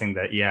interesting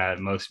that,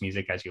 most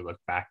music as you look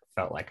back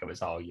felt like it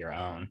was all your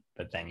own,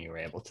 but then you were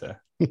able to,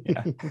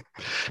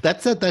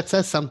 That's it. That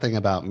says something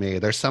about me.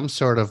 There's some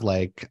sort of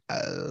like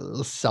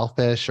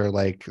selfish or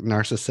like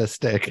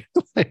narcissistic,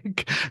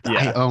 like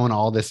I own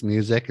all this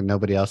music and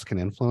nobody else can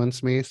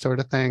influence me sort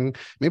of thing.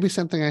 Maybe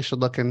something I should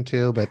look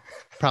into, but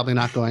probably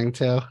not going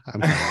to.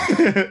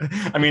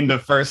 I mean, the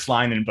first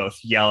line in both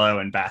Yellow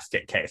and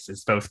Basket Case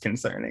is both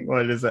concerning.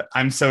 What is it?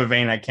 I'm so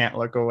vain I can't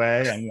look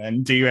away. And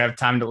then do you have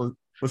time to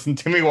listen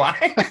to me?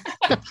 Why?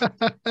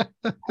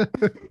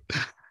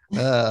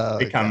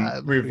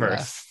 Become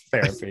reverse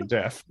therapy,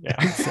 Jeff. Yeah,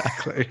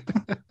 exactly.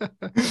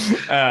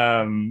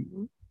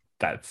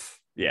 That's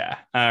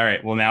all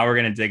right. Well, now we're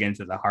gonna dig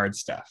into the hard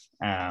stuff.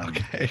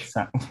 Okay.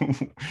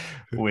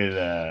 With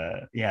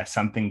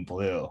Something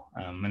Blue.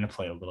 I'm gonna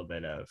play a little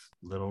bit of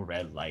Little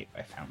Red Light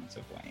by Fountains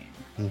of Wayne.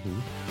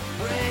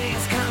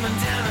 Rain's coming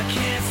down, I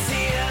can't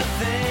see a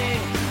thing.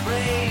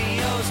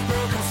 Radio radio's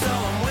broken, so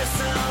I'm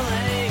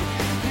whistling.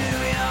 New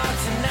York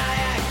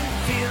tonight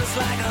feels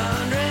like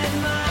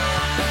 100 miles.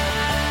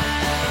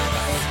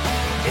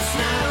 It's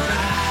not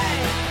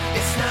right,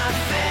 it's not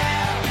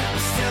fair. I'm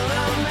still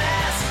a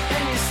mess,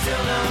 and you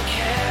still don't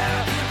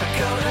care. I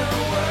go to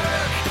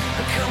work,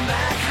 I come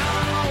back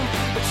home,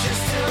 but you're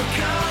still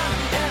gone,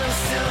 and I'm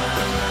still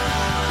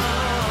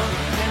alone.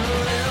 And the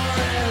little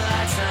red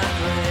light's not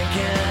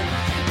blinking.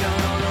 No,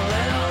 no, the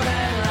little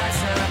red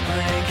light's not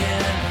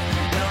blinking.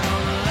 No, no,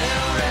 the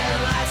little red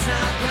light's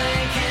not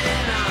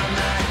blinking on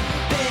that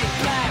big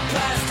black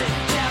plastic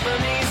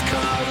Japanese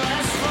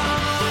cordless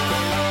phone.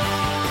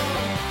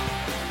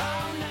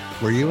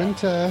 Were you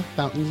into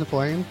Fountains of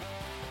Wayne?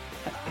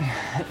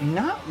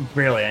 Not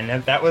really.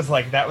 And that was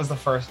the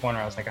first one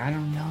where I was like, I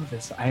don't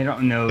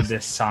know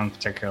this song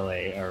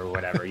particularly or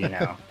whatever, you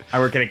know. I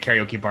work at a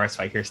karaoke bar,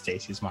 so I hear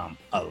Stacy's Mom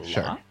a lot.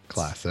 Sure,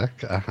 classic.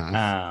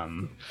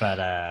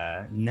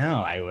 But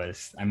no,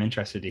 I'm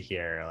interested to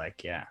hear,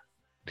 like, yeah.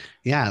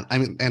 Yeah, I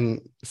mean, and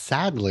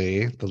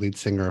sadly, the lead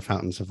singer of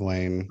Fountains of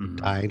Wayne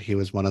died. He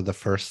was one of the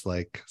first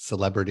like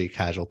celebrity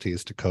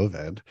casualties to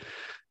COVID.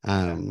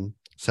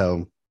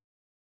 So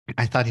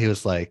I thought he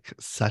was like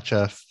such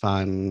a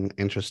fun,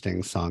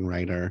 interesting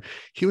songwriter.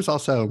 He was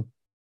also,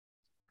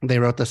 they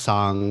wrote the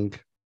song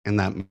in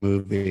that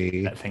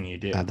movie. That Thing You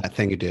Do. That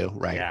Thing You Do,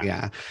 right?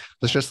 Yeah.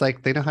 It's just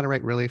like they know how to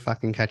write really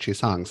fucking catchy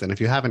songs. And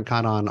if you haven't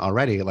caught on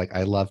already, like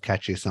I love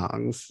catchy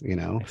songs, you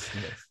know?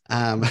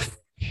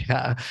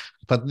 Yeah.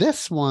 But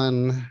this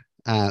one,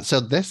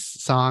 so this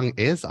song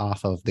is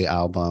off of the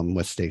album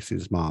with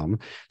Stacy's Mom.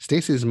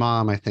 Stacy's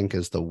Mom, I think,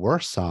 is the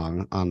worst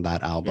song on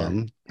that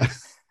album. Yeah.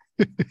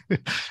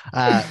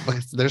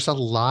 Because there's a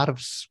lot of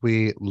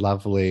sweet,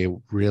 lovely,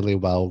 really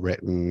well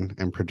written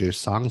and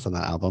produced songs on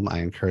that album.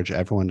 I encourage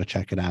everyone to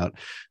check it out.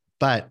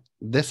 But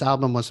this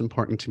album was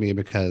important to me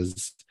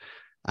because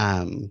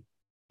my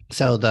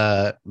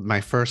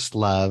first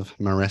love,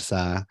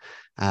 Marissa,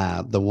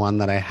 the one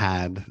that I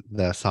had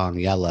the song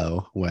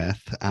Yellow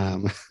with,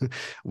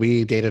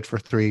 we dated for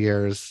 3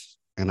 years,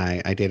 and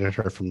I dated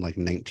her from like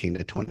 19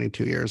 to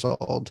 22 years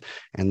old,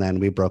 and then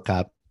we broke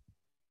up.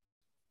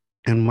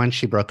 And when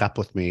she broke up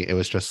with me, it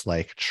was just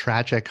like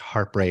tragic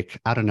heartbreak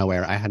out of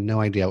nowhere. I had no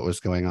idea what was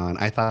going on.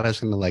 I thought I was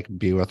going to like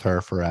be with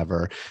her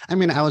forever. I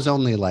mean, I was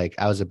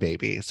a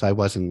baby, so I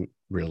wasn't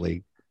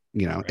really,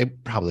 you know,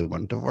 it probably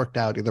wouldn't have worked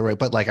out either way.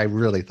 But like, I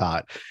really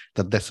thought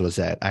that this was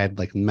it. I had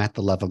like met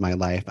the love of my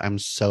life. I'm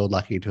so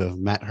lucky to have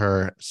met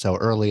her so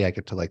early. I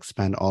get to like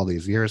spend all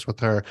these years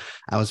with her.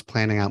 I was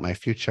planning out my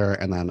future.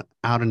 And then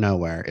out of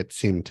nowhere, it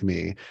seemed to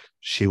me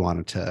she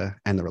wanted to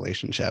end the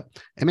relationship.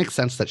 It makes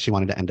sense that she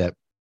wanted to end it.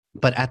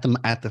 But at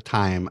the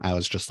time, I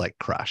was just like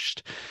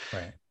crushed.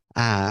 Right.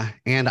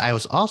 And I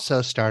was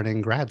also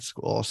starting grad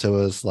school. So it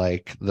was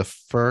like the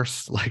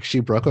first, like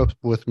she broke up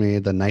with me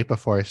the night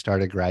before I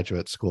started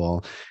graduate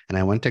school. And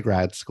I went to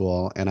grad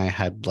school and I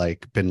had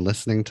like been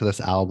listening to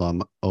this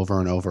album over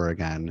and over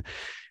again.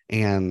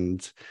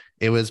 And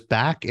it was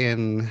back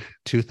in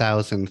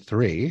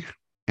 2003.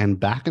 And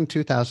back in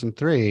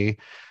 2003,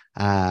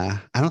 I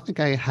don't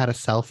think I had a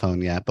cell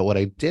phone yet, but what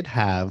I did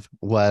have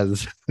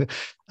was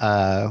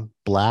a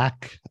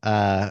black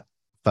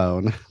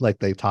phone, like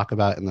they talk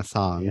about in the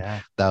song,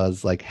 that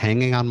was like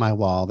hanging on my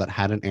wall that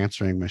had an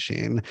answering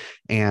machine.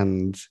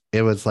 And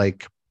it was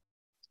like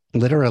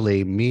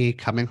literally me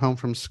coming home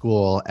from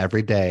school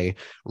every day,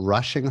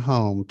 rushing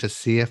home to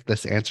see if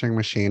this answering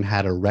machine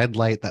had a red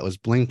light that was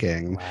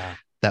blinking. Wow.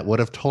 That would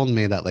have told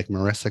me that like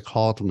Marissa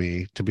called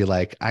me to be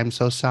like, I'm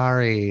so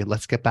sorry,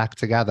 let's get back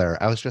together.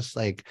 I was just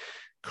like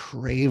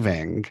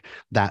craving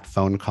that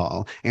phone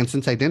call. And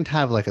since I didn't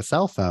have like a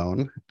cell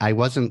phone, I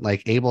wasn't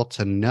like able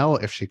to know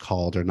if she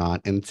called or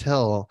not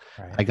until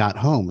I got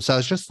home. So I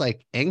was just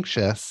like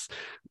anxious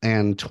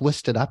and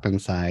twisted up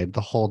inside the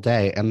whole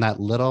day. And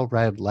that little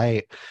red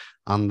light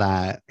on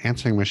that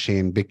answering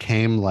machine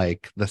became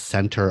like the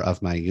center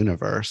of my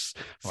universe.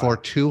 For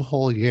 2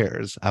 whole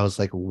years. I was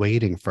like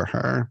waiting for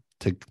her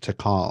to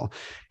call,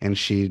 and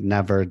she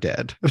never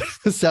did.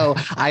 So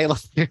I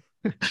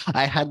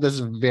had this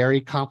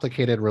very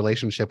complicated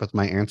relationship with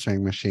my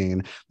answering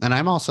machine. And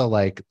I'm also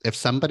like, if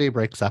somebody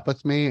breaks up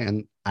with me,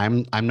 and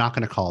I'm not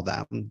going to call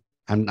them.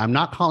 I'm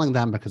not calling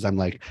them because I'm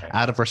like,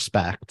 out of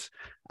respect,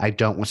 I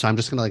don't. So I'm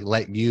just going to like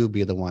let you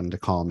be the one to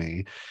call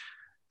me.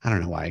 I don't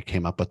know why I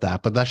came up with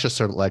that, but that's just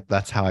sort of like,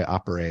 that's how I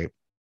operate.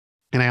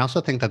 And I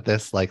also think that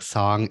this like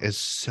song is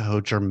so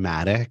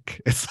dramatic.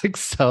 It's like,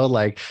 so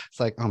like, it's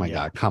like, oh my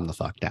God, calm the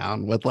fuck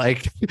down with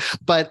like,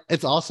 but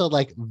it's also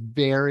like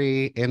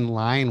very in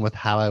line with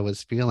how I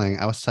was feeling.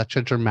 I was such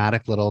a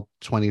dramatic little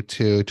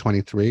 22,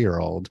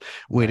 23-year-old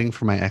waiting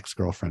for my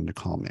ex-girlfriend to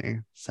call me.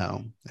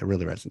 So it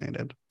really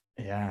resonated.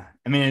 Yeah.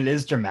 I mean, it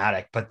is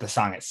dramatic, but the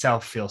song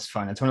itself feels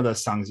fun. It's one of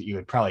those songs that you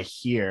would probably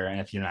hear.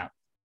 And if you're not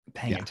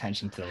paying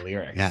attention to the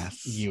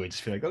lyrics, you would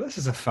just feel like, oh, this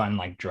is a fun,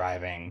 like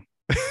driving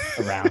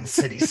around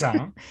city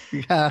song.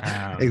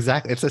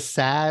 Exactly. It's a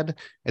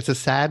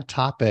sad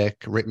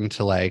topic written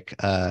to like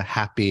a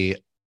happy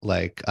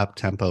like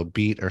up-tempo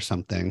beat or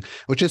something,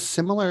 which is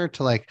similar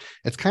to like,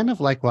 it's kind of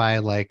like why I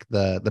like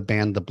the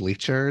band The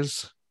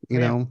Bleachers, you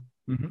Oh, yeah. know,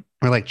 Mm-hmm.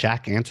 or like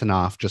Jack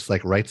Antonoff just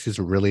like writes these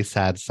really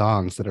sad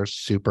songs that are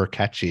super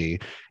catchy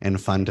and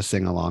fun to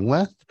sing along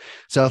with.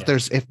 So if Yeah.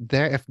 there's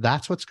if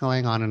that's what's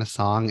going on in a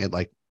song, it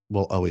like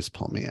will always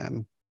pull me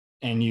in.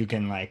 And you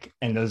can like,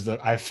 and those,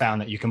 I've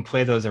found that you can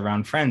play those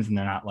around friends and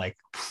they're not like,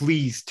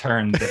 please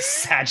turn this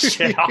sad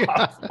shit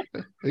off.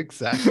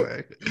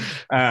 Exactly.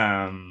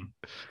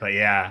 But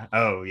yeah,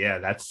 oh yeah,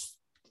 that's,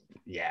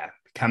 yeah,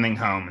 coming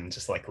home and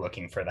just like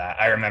looking for that.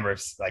 I remember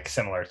like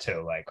similar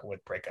to like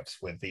with breakups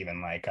with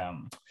even like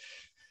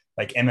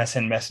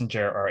MSN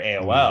Messenger or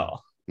AOL,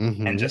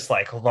 Mm-hmm. and just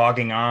like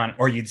logging on,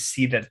 or you'd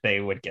see that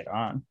they would get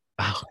on.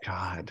 Oh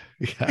God.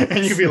 Yes.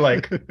 And you'd be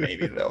like,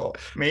 maybe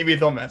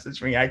they'll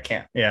message me. I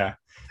can't. Yeah.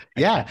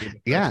 Yeah.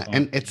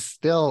 And it's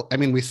still, I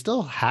mean, we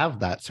still have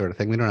that sort of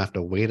thing. We don't have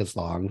to wait as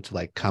long to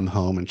like come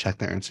home and check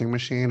the answering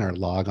machine or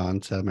log on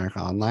to America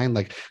Online.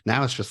 Like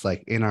now it's just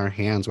like in our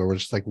hands where we're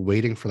just like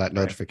waiting for that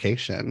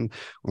notification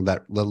or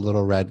that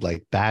little red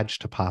like badge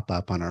to pop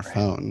up on our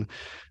phone.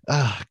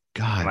 Oh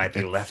God. It might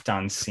be left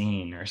on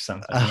scene or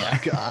something. Oh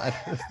God.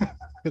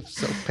 It's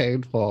so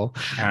painful.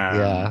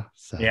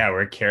 Yeah,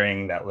 we're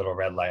carrying that little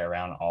red light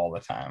around all the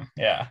time.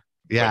 Yeah.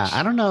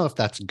 I don't know if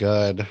that's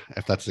good,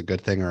 if that's a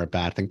good thing or a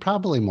bad thing.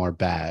 Probably more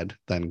bad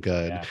than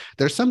good. Yeah.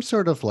 There's some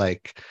sort of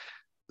like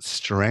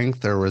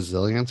strength or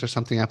resilience or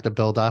something you have to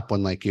build up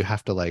when like you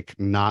have to like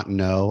not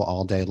know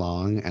all day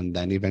long and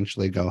then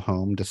eventually go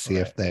home to see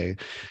if they,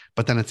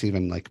 but then it's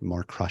even like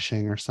more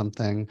crushing or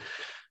something.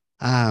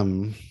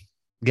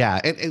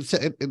 This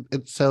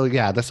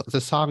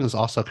song is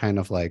also kind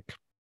of like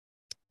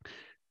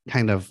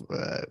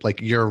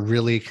you're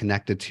really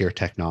connected to your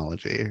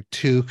technology,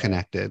 too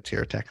connected to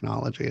your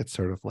technology. It's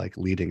sort of like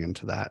leading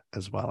into that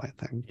as well, I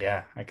think.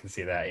 Yeah, I can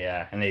see that.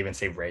 Yeah. And they even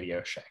say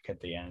Radio Shack at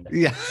the end.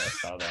 Yeah. I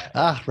saw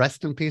that.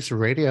 Rest in peace,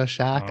 Radio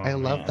Shack. Oh, I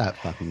love man. that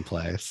fucking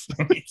place.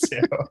 Me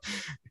too.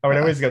 I would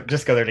always go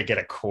there to get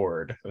a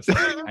cord. It was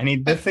like, I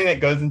need this thing that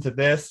goes into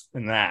this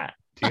and that.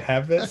 Do you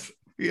have this?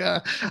 Yeah,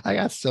 I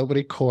got so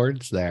many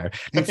cords there.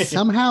 And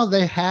somehow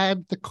they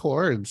had the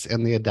cords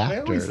and the adapters. They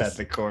always had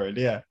the cord,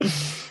 yeah.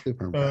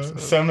 Super impressive.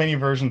 So many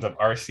versions of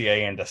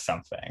RCA into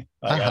something.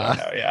 Like, I don't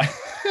know, yeah.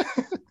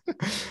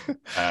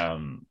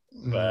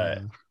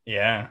 But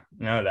yeah,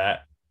 no,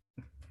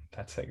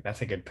 that's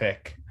a good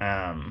pick.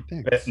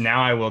 But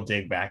now I will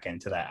dig back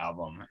into that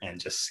album and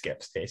just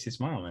skip Stacy's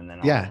Mom, and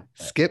then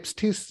skip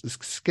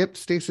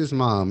Stacy's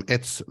Mom.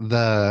 It's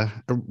the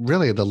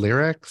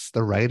lyrics,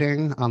 the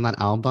writing on that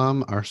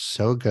album are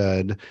so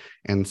good,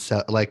 and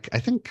so like I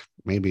think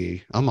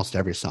maybe almost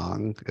every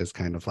song is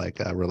kind of like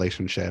a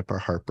relationship or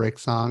heartbreak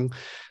song.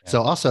 Yeah.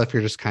 So also if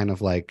you're just kind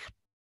of like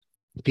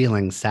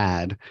feeling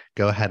sad,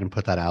 go ahead and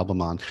put that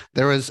album on.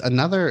 There was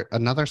another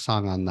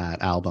song on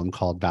that album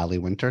called Valley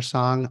Winter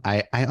Song.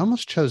 I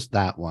almost chose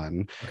that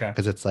one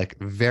because it's like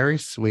very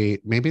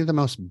sweet, maybe the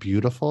most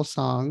beautiful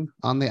song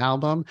on the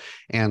album.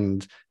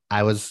 And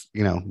I was,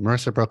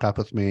 Marissa broke up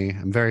with me.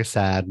 I'm very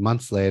sad.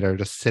 Months later,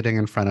 just sitting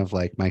in front of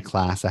like my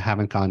class. I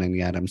haven't gone in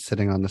yet. I'm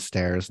sitting on the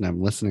stairs and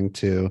I'm listening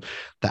to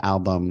the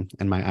album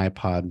in my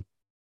iPod.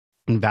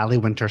 Valley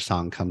Winter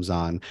Song comes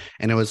on,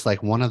 and it was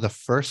like one of the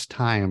first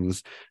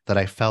times that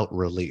I felt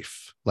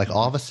relief. Like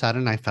all of a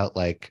sudden I felt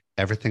like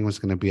everything was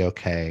going to be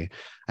okay.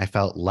 I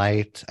felt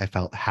light, I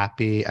felt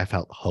happy, I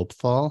felt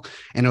hopeful,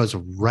 and it was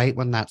right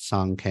when that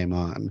song came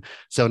on.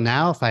 So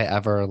now if I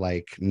ever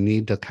like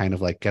need to kind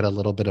of like get a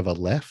little bit of a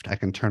lift, I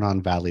can turn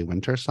on Valley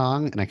Winter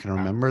Song and I can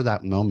remember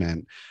that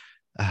moment,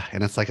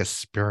 and it's like a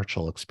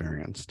spiritual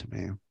experience to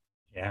me.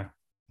 Yeah.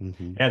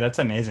 Mm-hmm. Yeah, that's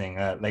amazing.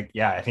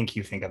 I think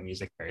you think of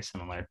music very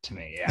similar to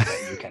me. Yeah,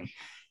 that you can,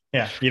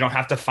 you don't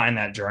have to find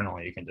that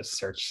journal. You can just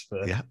search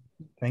the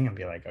thing and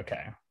be like,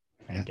 okay,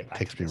 and get back.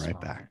 Takes me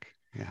right back.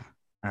 Yeah.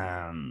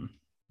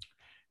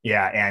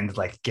 And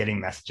like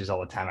getting messages all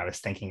the time. I was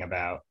thinking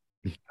about,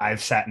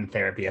 I've sat in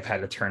therapy. I've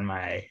had to turn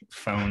my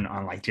phone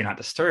on like do not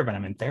disturb when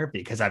I'm in therapy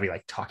because I'd be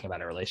like talking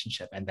about a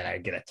relationship and then I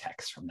get a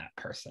text from that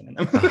person,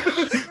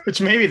 which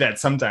maybe that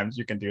sometimes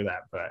you can do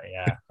that, but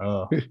yeah.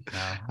 Oh, no,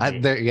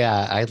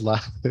 I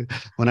love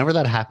whenever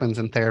that happens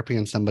in therapy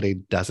and somebody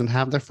doesn't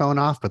have their phone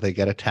off, but they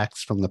get a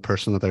text from the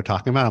person that they're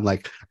talking about. I'm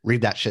like,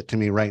 read that shit to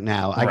me right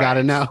now. I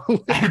gotta know.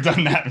 I've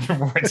done that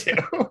before too.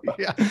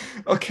 Yeah.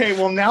 Okay.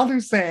 Well, now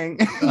they're saying,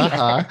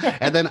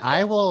 and then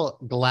I will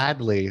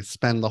gladly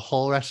spend the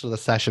whole rest of the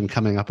session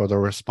coming up with a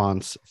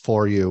response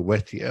for you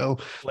with you.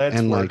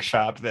 Let's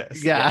workshop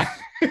this. Yeah.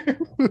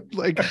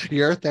 Like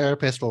your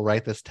therapist will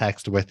write this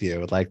text with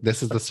you. Like,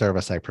 this is the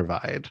service I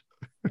provide.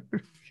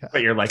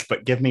 But you're like,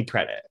 but give me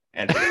credit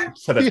and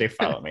so that they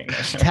follow me.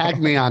 Tag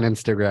me on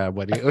Instagram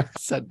when you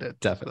send it.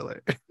 Definitely.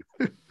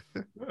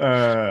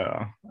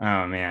 Oh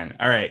man.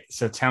 All right.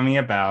 So tell me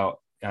about,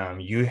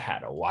 you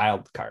had a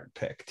wild card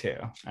pick too.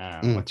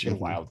 What's your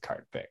wild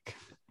card pick?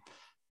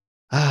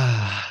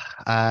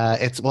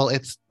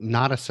 It's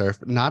Not a Surf.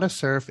 Not a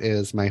Surf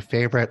is my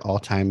favorite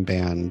all-time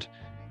band,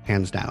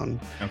 hands down.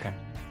 Okay.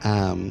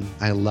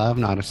 I love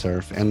Nada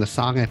Surf, and the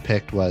song I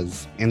picked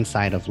was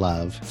Inside of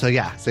Love. So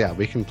yeah,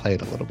 we can play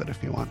it a little bit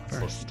if you want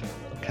first.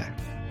 Okay.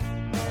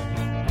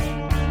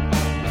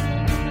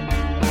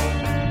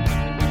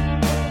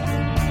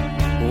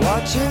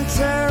 Watching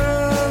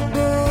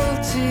terrible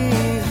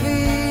TV,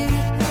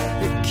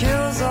 it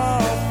kills all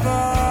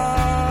thought.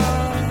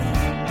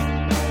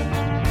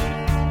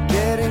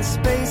 Getting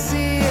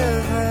spacey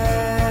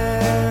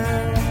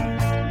event,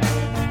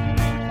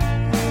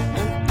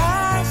 an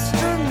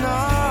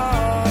astronaut,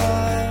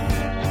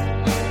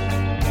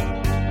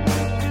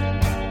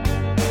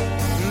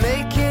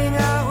 making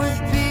out with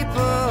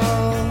people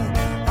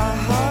I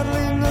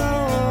hardly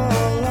know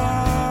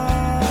alive.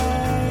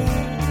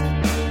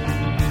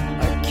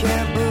 I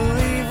can't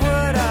believe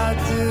what I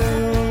do.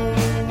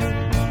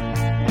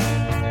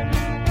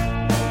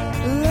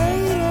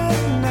 Late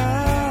at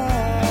night,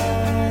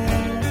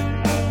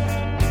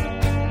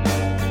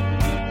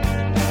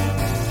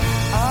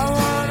 I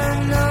wanna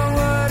know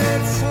what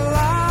it's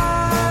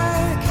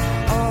like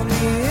on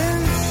the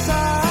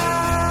inside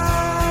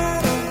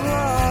of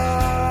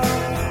love.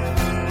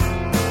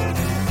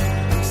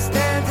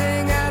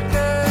 Standing at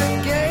the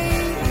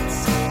gates,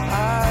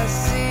 I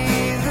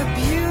see the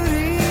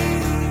beauty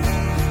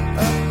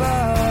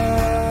above.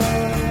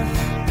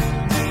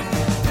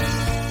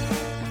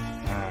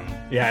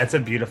 Yeah, it's a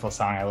beautiful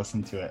song. I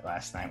listened to it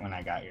last night when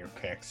I got your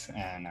picks,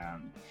 and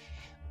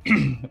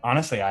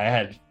honestly, I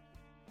had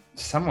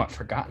somewhat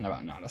forgotten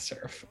about Nada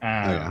Surf.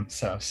 yeah.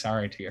 So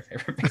sorry to your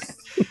favorite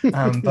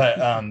band.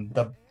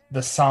 But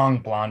the song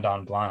Blonde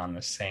on Blonde on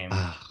the same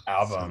Oh,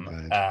 album, so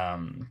good. I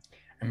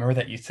remember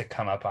that used to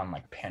come up on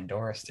like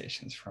Pandora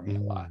stations for me a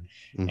lot.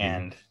 Mhm.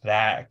 And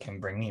that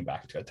can bring me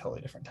back to a totally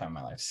different time in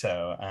my life.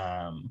 So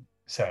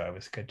it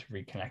was good to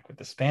reconnect with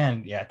this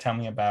band. Yeah, tell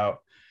me about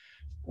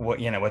what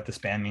this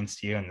band means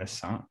to you and this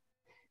song.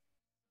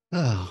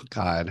 Oh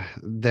God,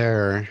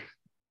 that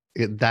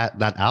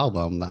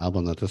album, the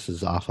album that this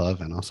is off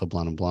of, and also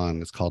Blonde on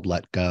Blonde, is called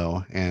Let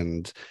Go,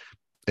 and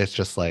it's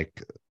just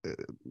like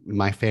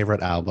my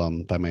favorite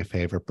album by my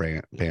favorite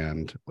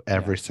band.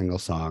 Every single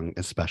song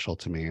is special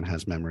to me and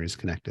has memories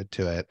connected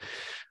to it.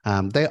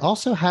 They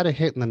also had a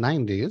hit in the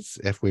 90s,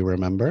 if we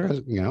remember,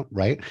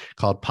 right,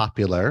 called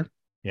Popular.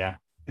 Yeah.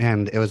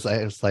 And it was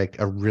like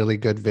a really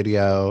good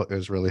video. It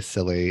was really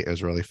silly. It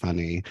was really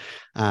funny.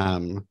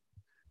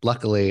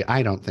 Luckily,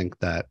 I don't think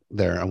that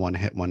they're a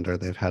one-hit wonder.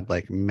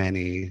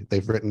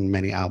 They've written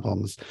many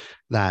albums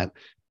that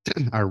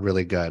are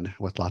really good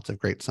with lots of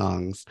great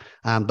songs.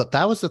 But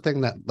that was the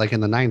thing that, like,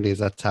 in the 90s,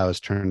 that's how I was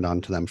turned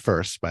on to them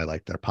first, by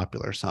like their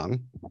Popular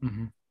song.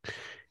 Mm-hmm.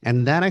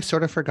 And then I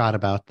sort of forgot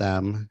about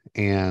them.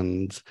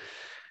 And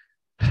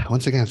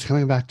once again, it's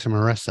coming back to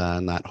Marissa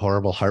and that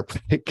horrible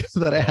heartbreak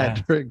that I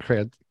had during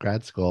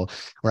grad school,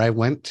 where I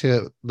went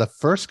to the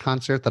first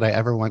concert that I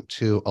ever went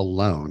to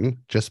alone,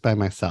 just by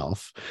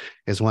myself,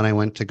 is when I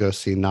went to go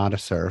see Nada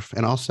Surf.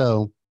 And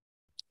also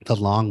the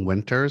Long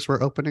Winters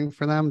were opening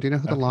for them. Do you know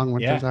who the Long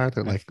Winters are?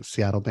 They're like a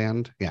Seattle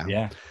band.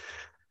 Yeah.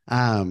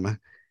 And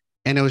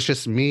it was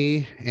just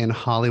me in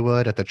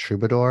Hollywood at the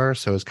Troubadour.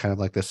 So it was kind of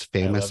like this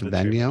famous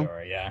venue.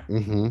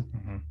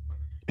 Mm-hmm.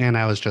 And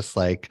I was just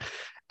like,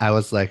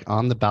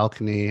 on the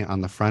balcony on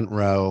the front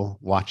row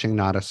watching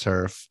Nada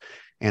Surf,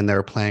 and they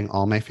were playing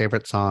all my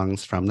favorite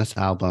songs from this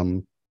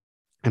album.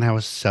 And I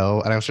was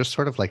just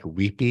sort of like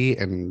weepy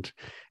and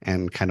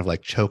kind of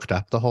like choked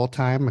up the whole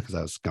time because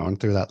I was going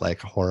through that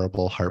like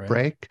horrible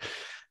heartbreak.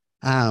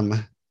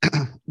 Right.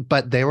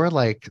 But they were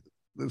like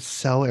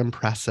so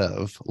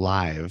impressive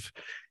live.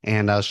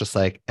 And I was just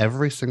like,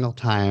 every single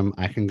time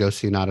I can go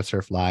see Nada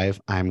Surf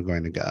live, I'm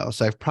going to go.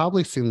 So I've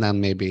probably seen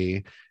them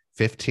maybe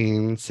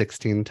 15,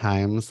 16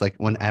 times. Like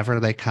whenever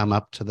they come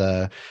up to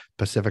the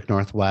Pacific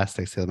Northwest,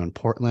 I see them in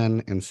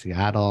Portland, in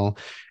Seattle.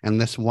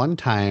 And this one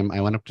time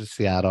I went up to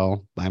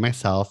Seattle by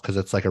myself because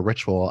it's like a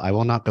ritual. I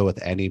will not go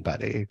with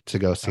anybody to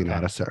go see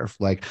Nada Surf.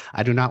 Like,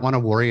 I do not want to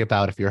worry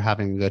about if you're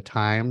having a good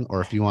time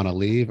or if you want to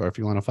leave or if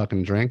you want to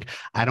fucking drink.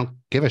 I don't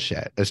give a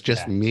shit. It's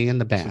just me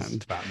and the band.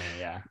 It's about me,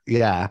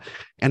 yeah.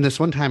 And this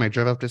one time I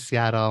drove up to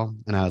Seattle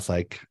and I was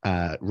like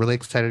really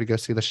excited to go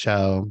see the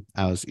show.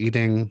 I was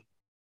eating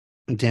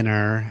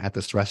dinner at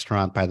this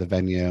restaurant by the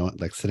venue,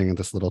 like sitting at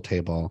this little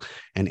table,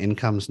 and in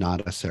comes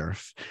Nada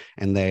Surf,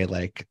 and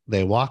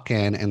they walk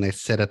in and they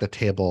sit at the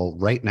table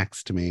right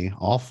next to me,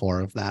 all four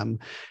of them.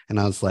 And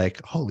I was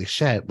like, holy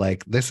shit,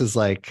 like this is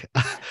like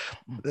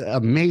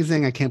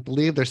amazing. I can't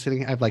believe they're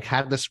sitting. I've like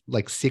had this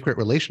like secret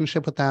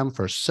relationship with them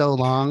for so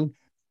long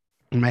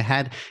in my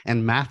head.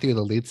 And Matthew,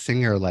 the lead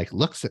singer, like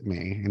looks at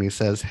me and he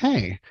says,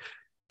 "Hey,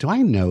 do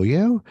I know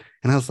you?"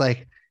 And I was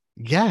like,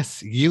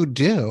 "Yes, you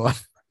do."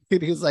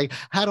 And he's like,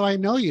 "How do I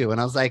know you?"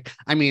 And I was like,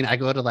 "I mean, I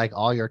go to like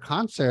all your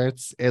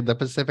concerts in the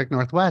Pacific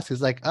Northwest."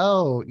 He's like,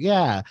 "Oh,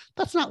 yeah,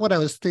 that's not what I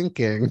was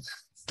thinking.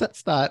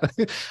 That's not,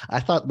 I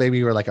thought maybe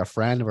you were like a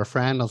friend of a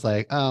friend." I was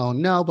like, "Oh,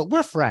 no, but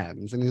we're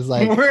friends." And he's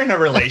like, "We're in a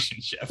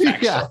relationship,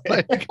 actually." Yeah.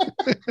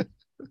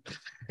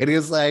 And he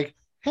was like,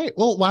 "Hey,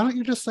 well, why don't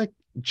you just like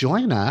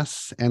join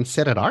us and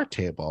sit at our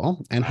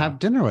table and have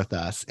dinner with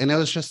us. And it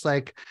was just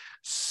like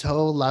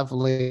so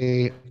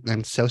lovely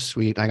and so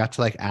sweet. I got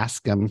to like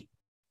ask him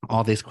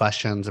all these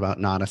questions about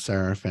Nada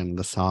Surf and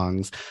the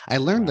songs. I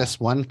learned this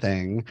one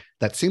thing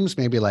that seems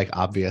maybe like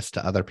obvious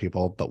to other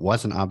people, but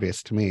wasn't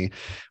obvious to me,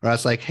 where I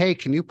was like, hey,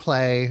 can you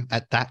play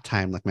at that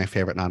time? Like my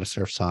favorite Nada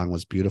Surf song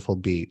was Beautiful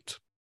Beat.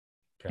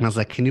 Okay. And I was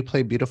like, can you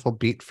play Beautiful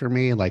Beat for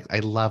me? Like, I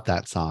love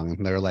that song.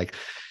 And they were like,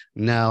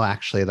 no,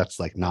 actually, that's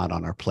like not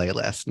on our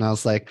playlist. And I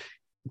was like,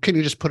 can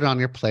you just put it on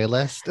your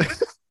playlist?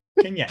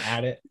 Can you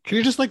add it? Can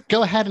you just like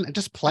go ahead and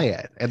just play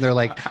it? And they're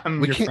like,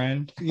 I'm your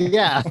friend.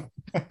 Yeah.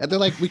 And they're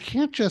like, we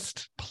can't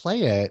just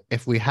play it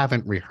if we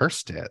haven't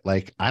rehearsed it.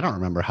 Like, I don't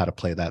remember how to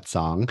play that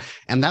song.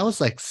 And that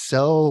was like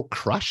so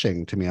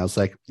crushing to me. I was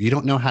like, you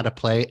don't know how to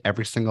play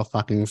every single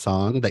fucking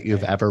song that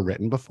you've ever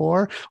written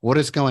before? What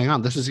is going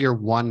on? This is your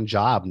one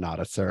job,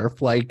 Nada Surf.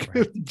 Like,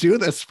 do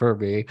this for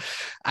me.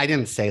 I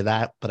didn't say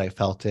that, but I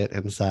felt it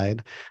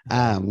inside.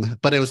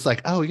 But it was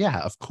like, oh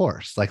yeah, of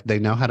course. Like they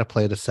know how to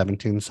play the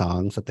 17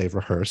 songs that they've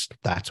rehearsed.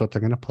 That's what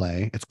they're going to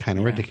play. It's kind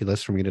of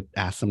ridiculous for me to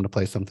ask them to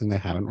play something they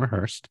haven't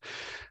rehearsed.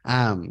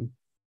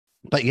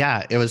 But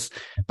yeah,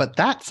 but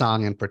that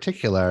song in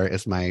particular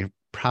is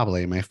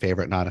probably my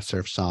favorite Nada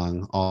Surf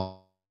song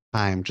all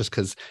time, just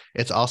because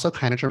it's also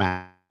kind of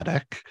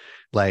dramatic,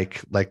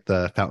 like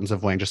the Fountains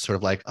of Wayne, just sort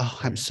of like, oh,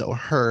 I'm so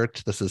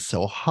hurt. This is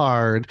so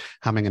hard.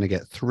 How am I going to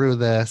get through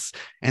this?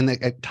 And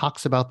it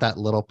talks about that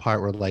little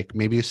part where like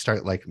maybe you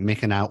start like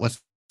making out with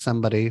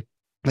somebody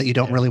that you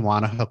don't really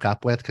want to hook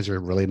up with because you're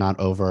really not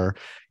over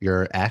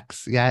your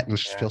ex yet, and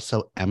it just feels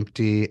so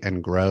empty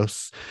and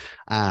gross.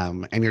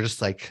 And you're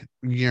just like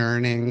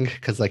yearning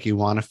because like you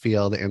want to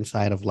feel the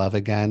inside of love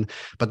again.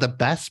 But the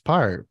best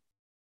part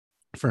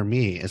for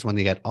me is when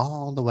you get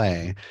all the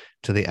way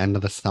to the end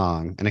of the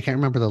song, and I can't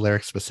remember the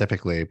lyrics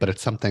specifically, but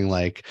it's something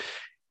like,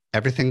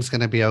 everything's going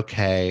to be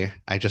okay.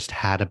 I just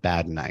had a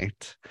bad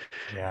night.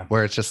 Yeah.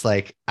 Where it's just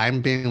like,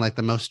 I'm being like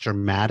the most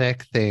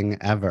dramatic thing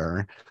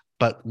ever.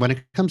 But when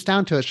it comes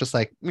down to it, it's just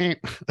like,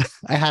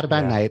 I had a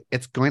bad night.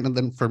 It's going to,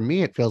 then for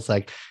me, it feels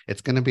like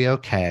it's going to be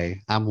okay.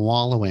 I'm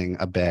wallowing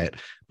a bit,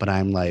 but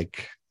I'm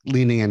like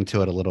leaning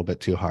into it a little bit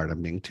too hard.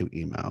 I'm being too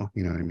emo.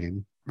 You know what I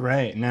mean?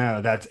 Right.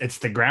 No, it's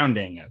the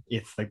grounding.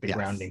 It's like the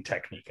grounding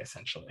technique,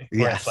 essentially.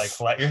 Where it's like,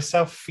 let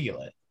yourself feel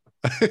it.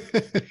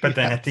 But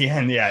then at the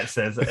end, it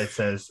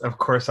says, of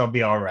course I'll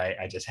be all right.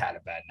 I just had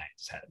a bad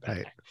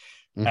night.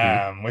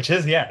 Mm-hmm. Which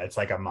is, it's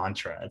like a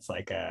mantra. It's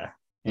like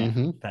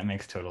that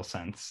makes total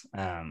sense.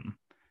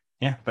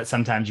 But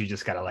sometimes you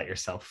just got to let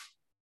yourself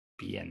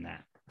be in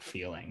that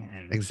feeling.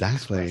 And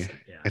exactly.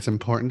 It's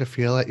important to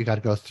feel it. You got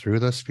to go through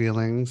those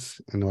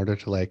feelings in order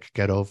to like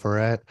get over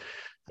it.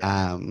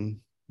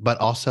 But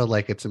also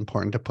like it's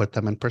important to put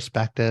them in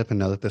perspective and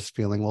know that this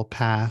feeling will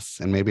pass.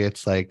 And maybe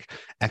it's like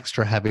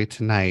extra heavy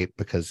tonight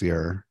because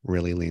you're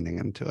really leaning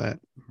into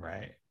it.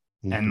 Right.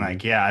 Mm-hmm. And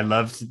like, I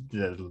loved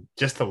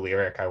the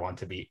lyric, I want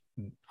to be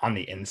on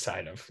the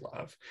inside of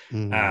love.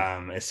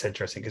 Mm-hmm. It's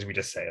interesting because we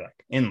just say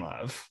like in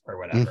love or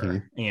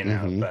whatever, you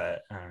know,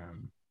 but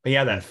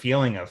that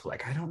feeling of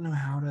like, I don't know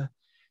how to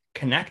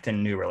connect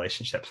in new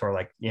relationships, or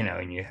like, you know,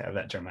 and you have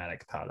that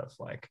dramatic thought of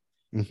like,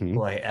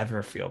 will I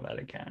ever feel that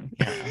again?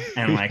 You know?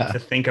 And like to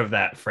think of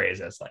that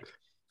phrase as like,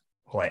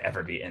 will I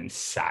ever be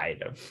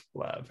inside of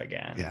love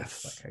again?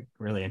 It's like a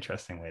really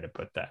interesting way to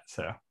put that.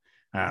 So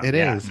it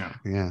is.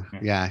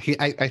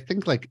 I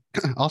think like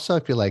also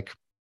if you like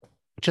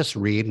just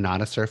read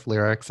Nada Surf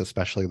lyrics,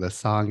 especially this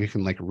song, you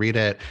can like read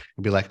it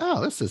and be like, oh,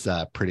 this is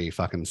pretty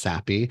fucking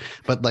sappy.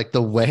 But like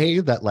the way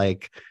that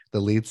like the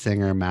lead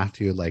singer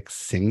Matthew like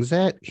sings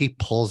it, he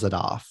pulls it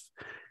off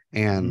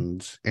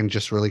and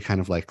just really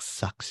kind of like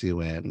sucks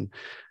you in.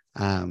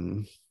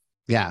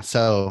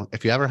 So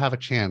if you ever have a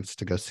chance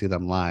to go see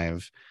them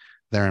live,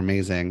 they're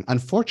amazing.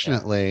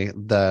 Unfortunately,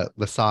 the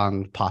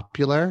song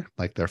Popular,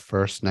 like their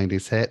first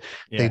 90s hit,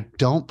 they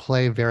don't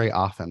play very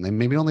often. They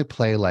maybe only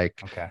play like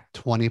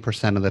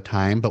 20% of the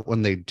time, but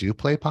when they do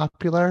play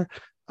Popular,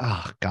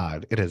 oh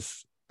God, it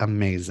is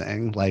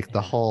amazing. Like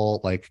the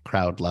whole like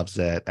crowd loves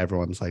it.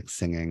 Everyone's like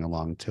singing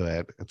along to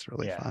it. It's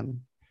really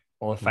fun.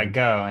 Well, if I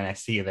go and I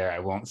see you there, I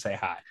won't say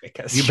hi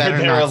because you better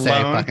not alone.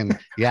 Say fucking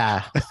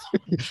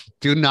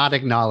do not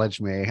acknowledge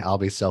me. I'll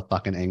be so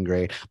fucking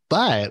angry.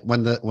 But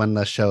when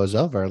the show is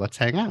over, let's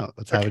hang out.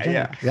 Let's have a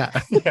drink.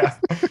 Yeah.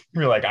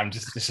 You're like,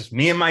 it's just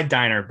me and my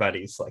diner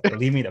buddies. Like,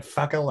 leave me the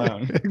fuck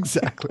alone.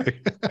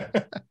 Exactly.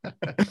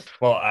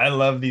 Well, I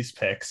love these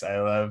picks. I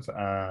love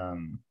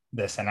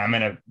this, and I'm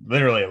gonna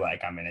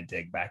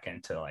dig back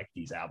into like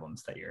these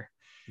albums that you're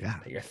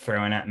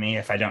throwing at me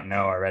if I don't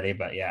know already.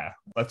 But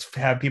let's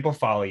have people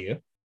follow you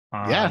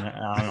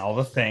on all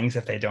the things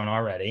if they don't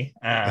already.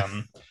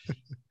 And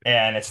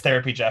it's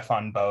Therapy Jeff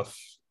on both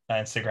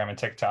Instagram and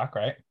TikTok,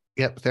 right?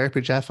 Yep,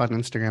 Therapy Jeff on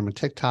Instagram and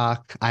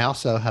TikTok. I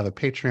also have a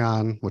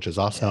Patreon, which is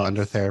also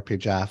under Therapy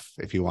Jeff,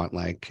 if you want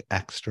like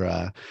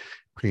extra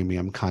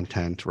premium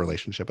content,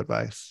 relationship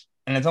advice.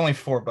 And it's only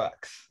 $4.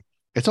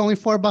 It's only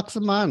 $4 a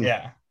month.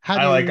 Yeah.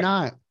 How do you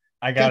not?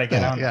 I gotta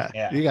get on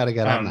that. You gotta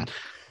get on that.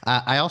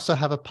 I also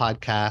have a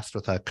podcast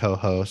with a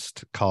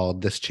co-host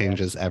called This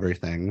Changes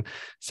Everything.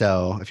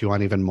 So if you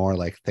want even more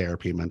like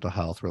therapy, mental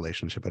health,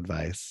 relationship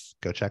advice,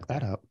 go check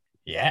that out.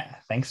 Yeah.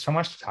 Thanks so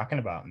much for talking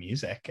about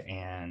music.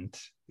 And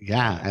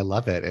yeah, I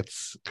love it.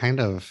 It's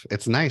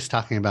nice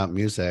talking about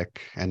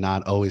music and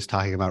not always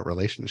talking about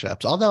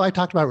relationships. Although I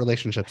talked about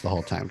relationships the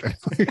whole time.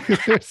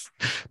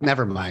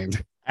 Never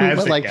mind. As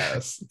but it like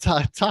goes.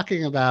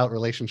 talking about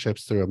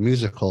relationships through a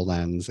musical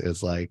lens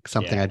is like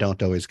something I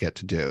don't always get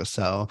to do.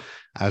 So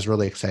I was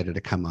really excited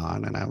to come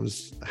on, and I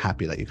was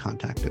happy that you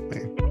contacted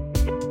me.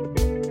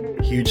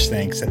 Huge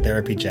thanks to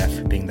Therapy Jeff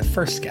for being the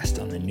first guest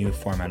on the new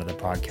format of the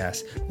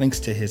podcast. Links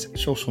to his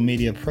social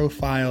media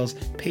profiles,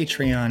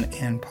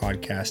 Patreon, and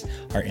podcast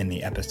are in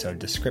the episode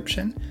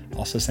description.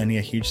 Also sending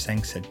a huge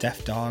thanks to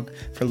Deaf Dog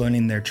for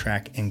loaning their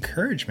track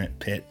Encouragement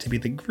Pit to be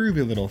the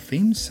groovy little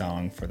theme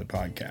song for the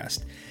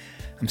podcast.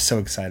 I'm so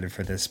excited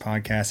for this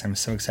podcast. I'm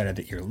so excited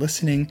that you're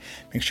listening.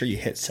 Make sure you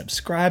hit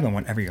subscribe on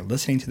whatever you're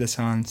listening to this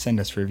on. Send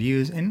us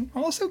reviews, and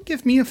also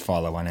give me a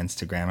follow on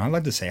Instagram. I'd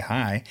love to say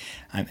hi.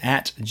 I'm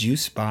at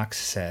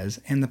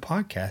JuiceBoxSays, and the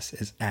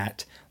podcast is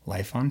at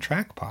Life on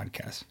Track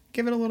Podcast.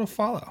 Give it a little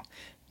follow.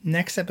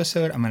 Next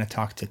episode, I'm going to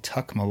talk to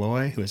Tuck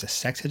Malloy, who is a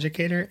sex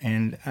educator,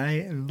 and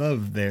I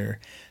love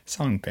their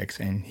song picks,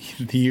 and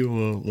you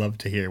will love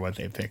to hear what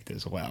they picked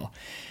as well.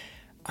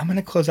 I'm going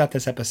to close out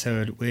this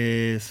episode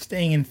with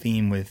staying in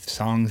theme with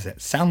songs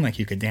that sound like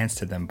you could dance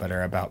to them, but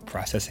are about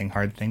processing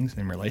hard things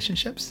in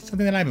relationships.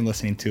 Something that I've been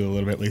listening to a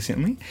little bit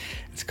recently.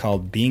 It's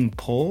called Being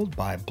Pulled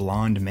by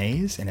Blonde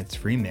Maze, and it's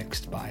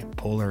remixed by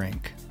Polar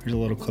Inc. Here's a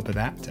little clip of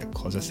that to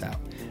close us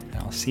out. And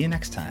I'll see you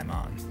next time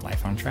on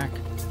Life on Track.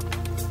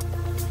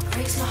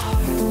 Breaks my heart.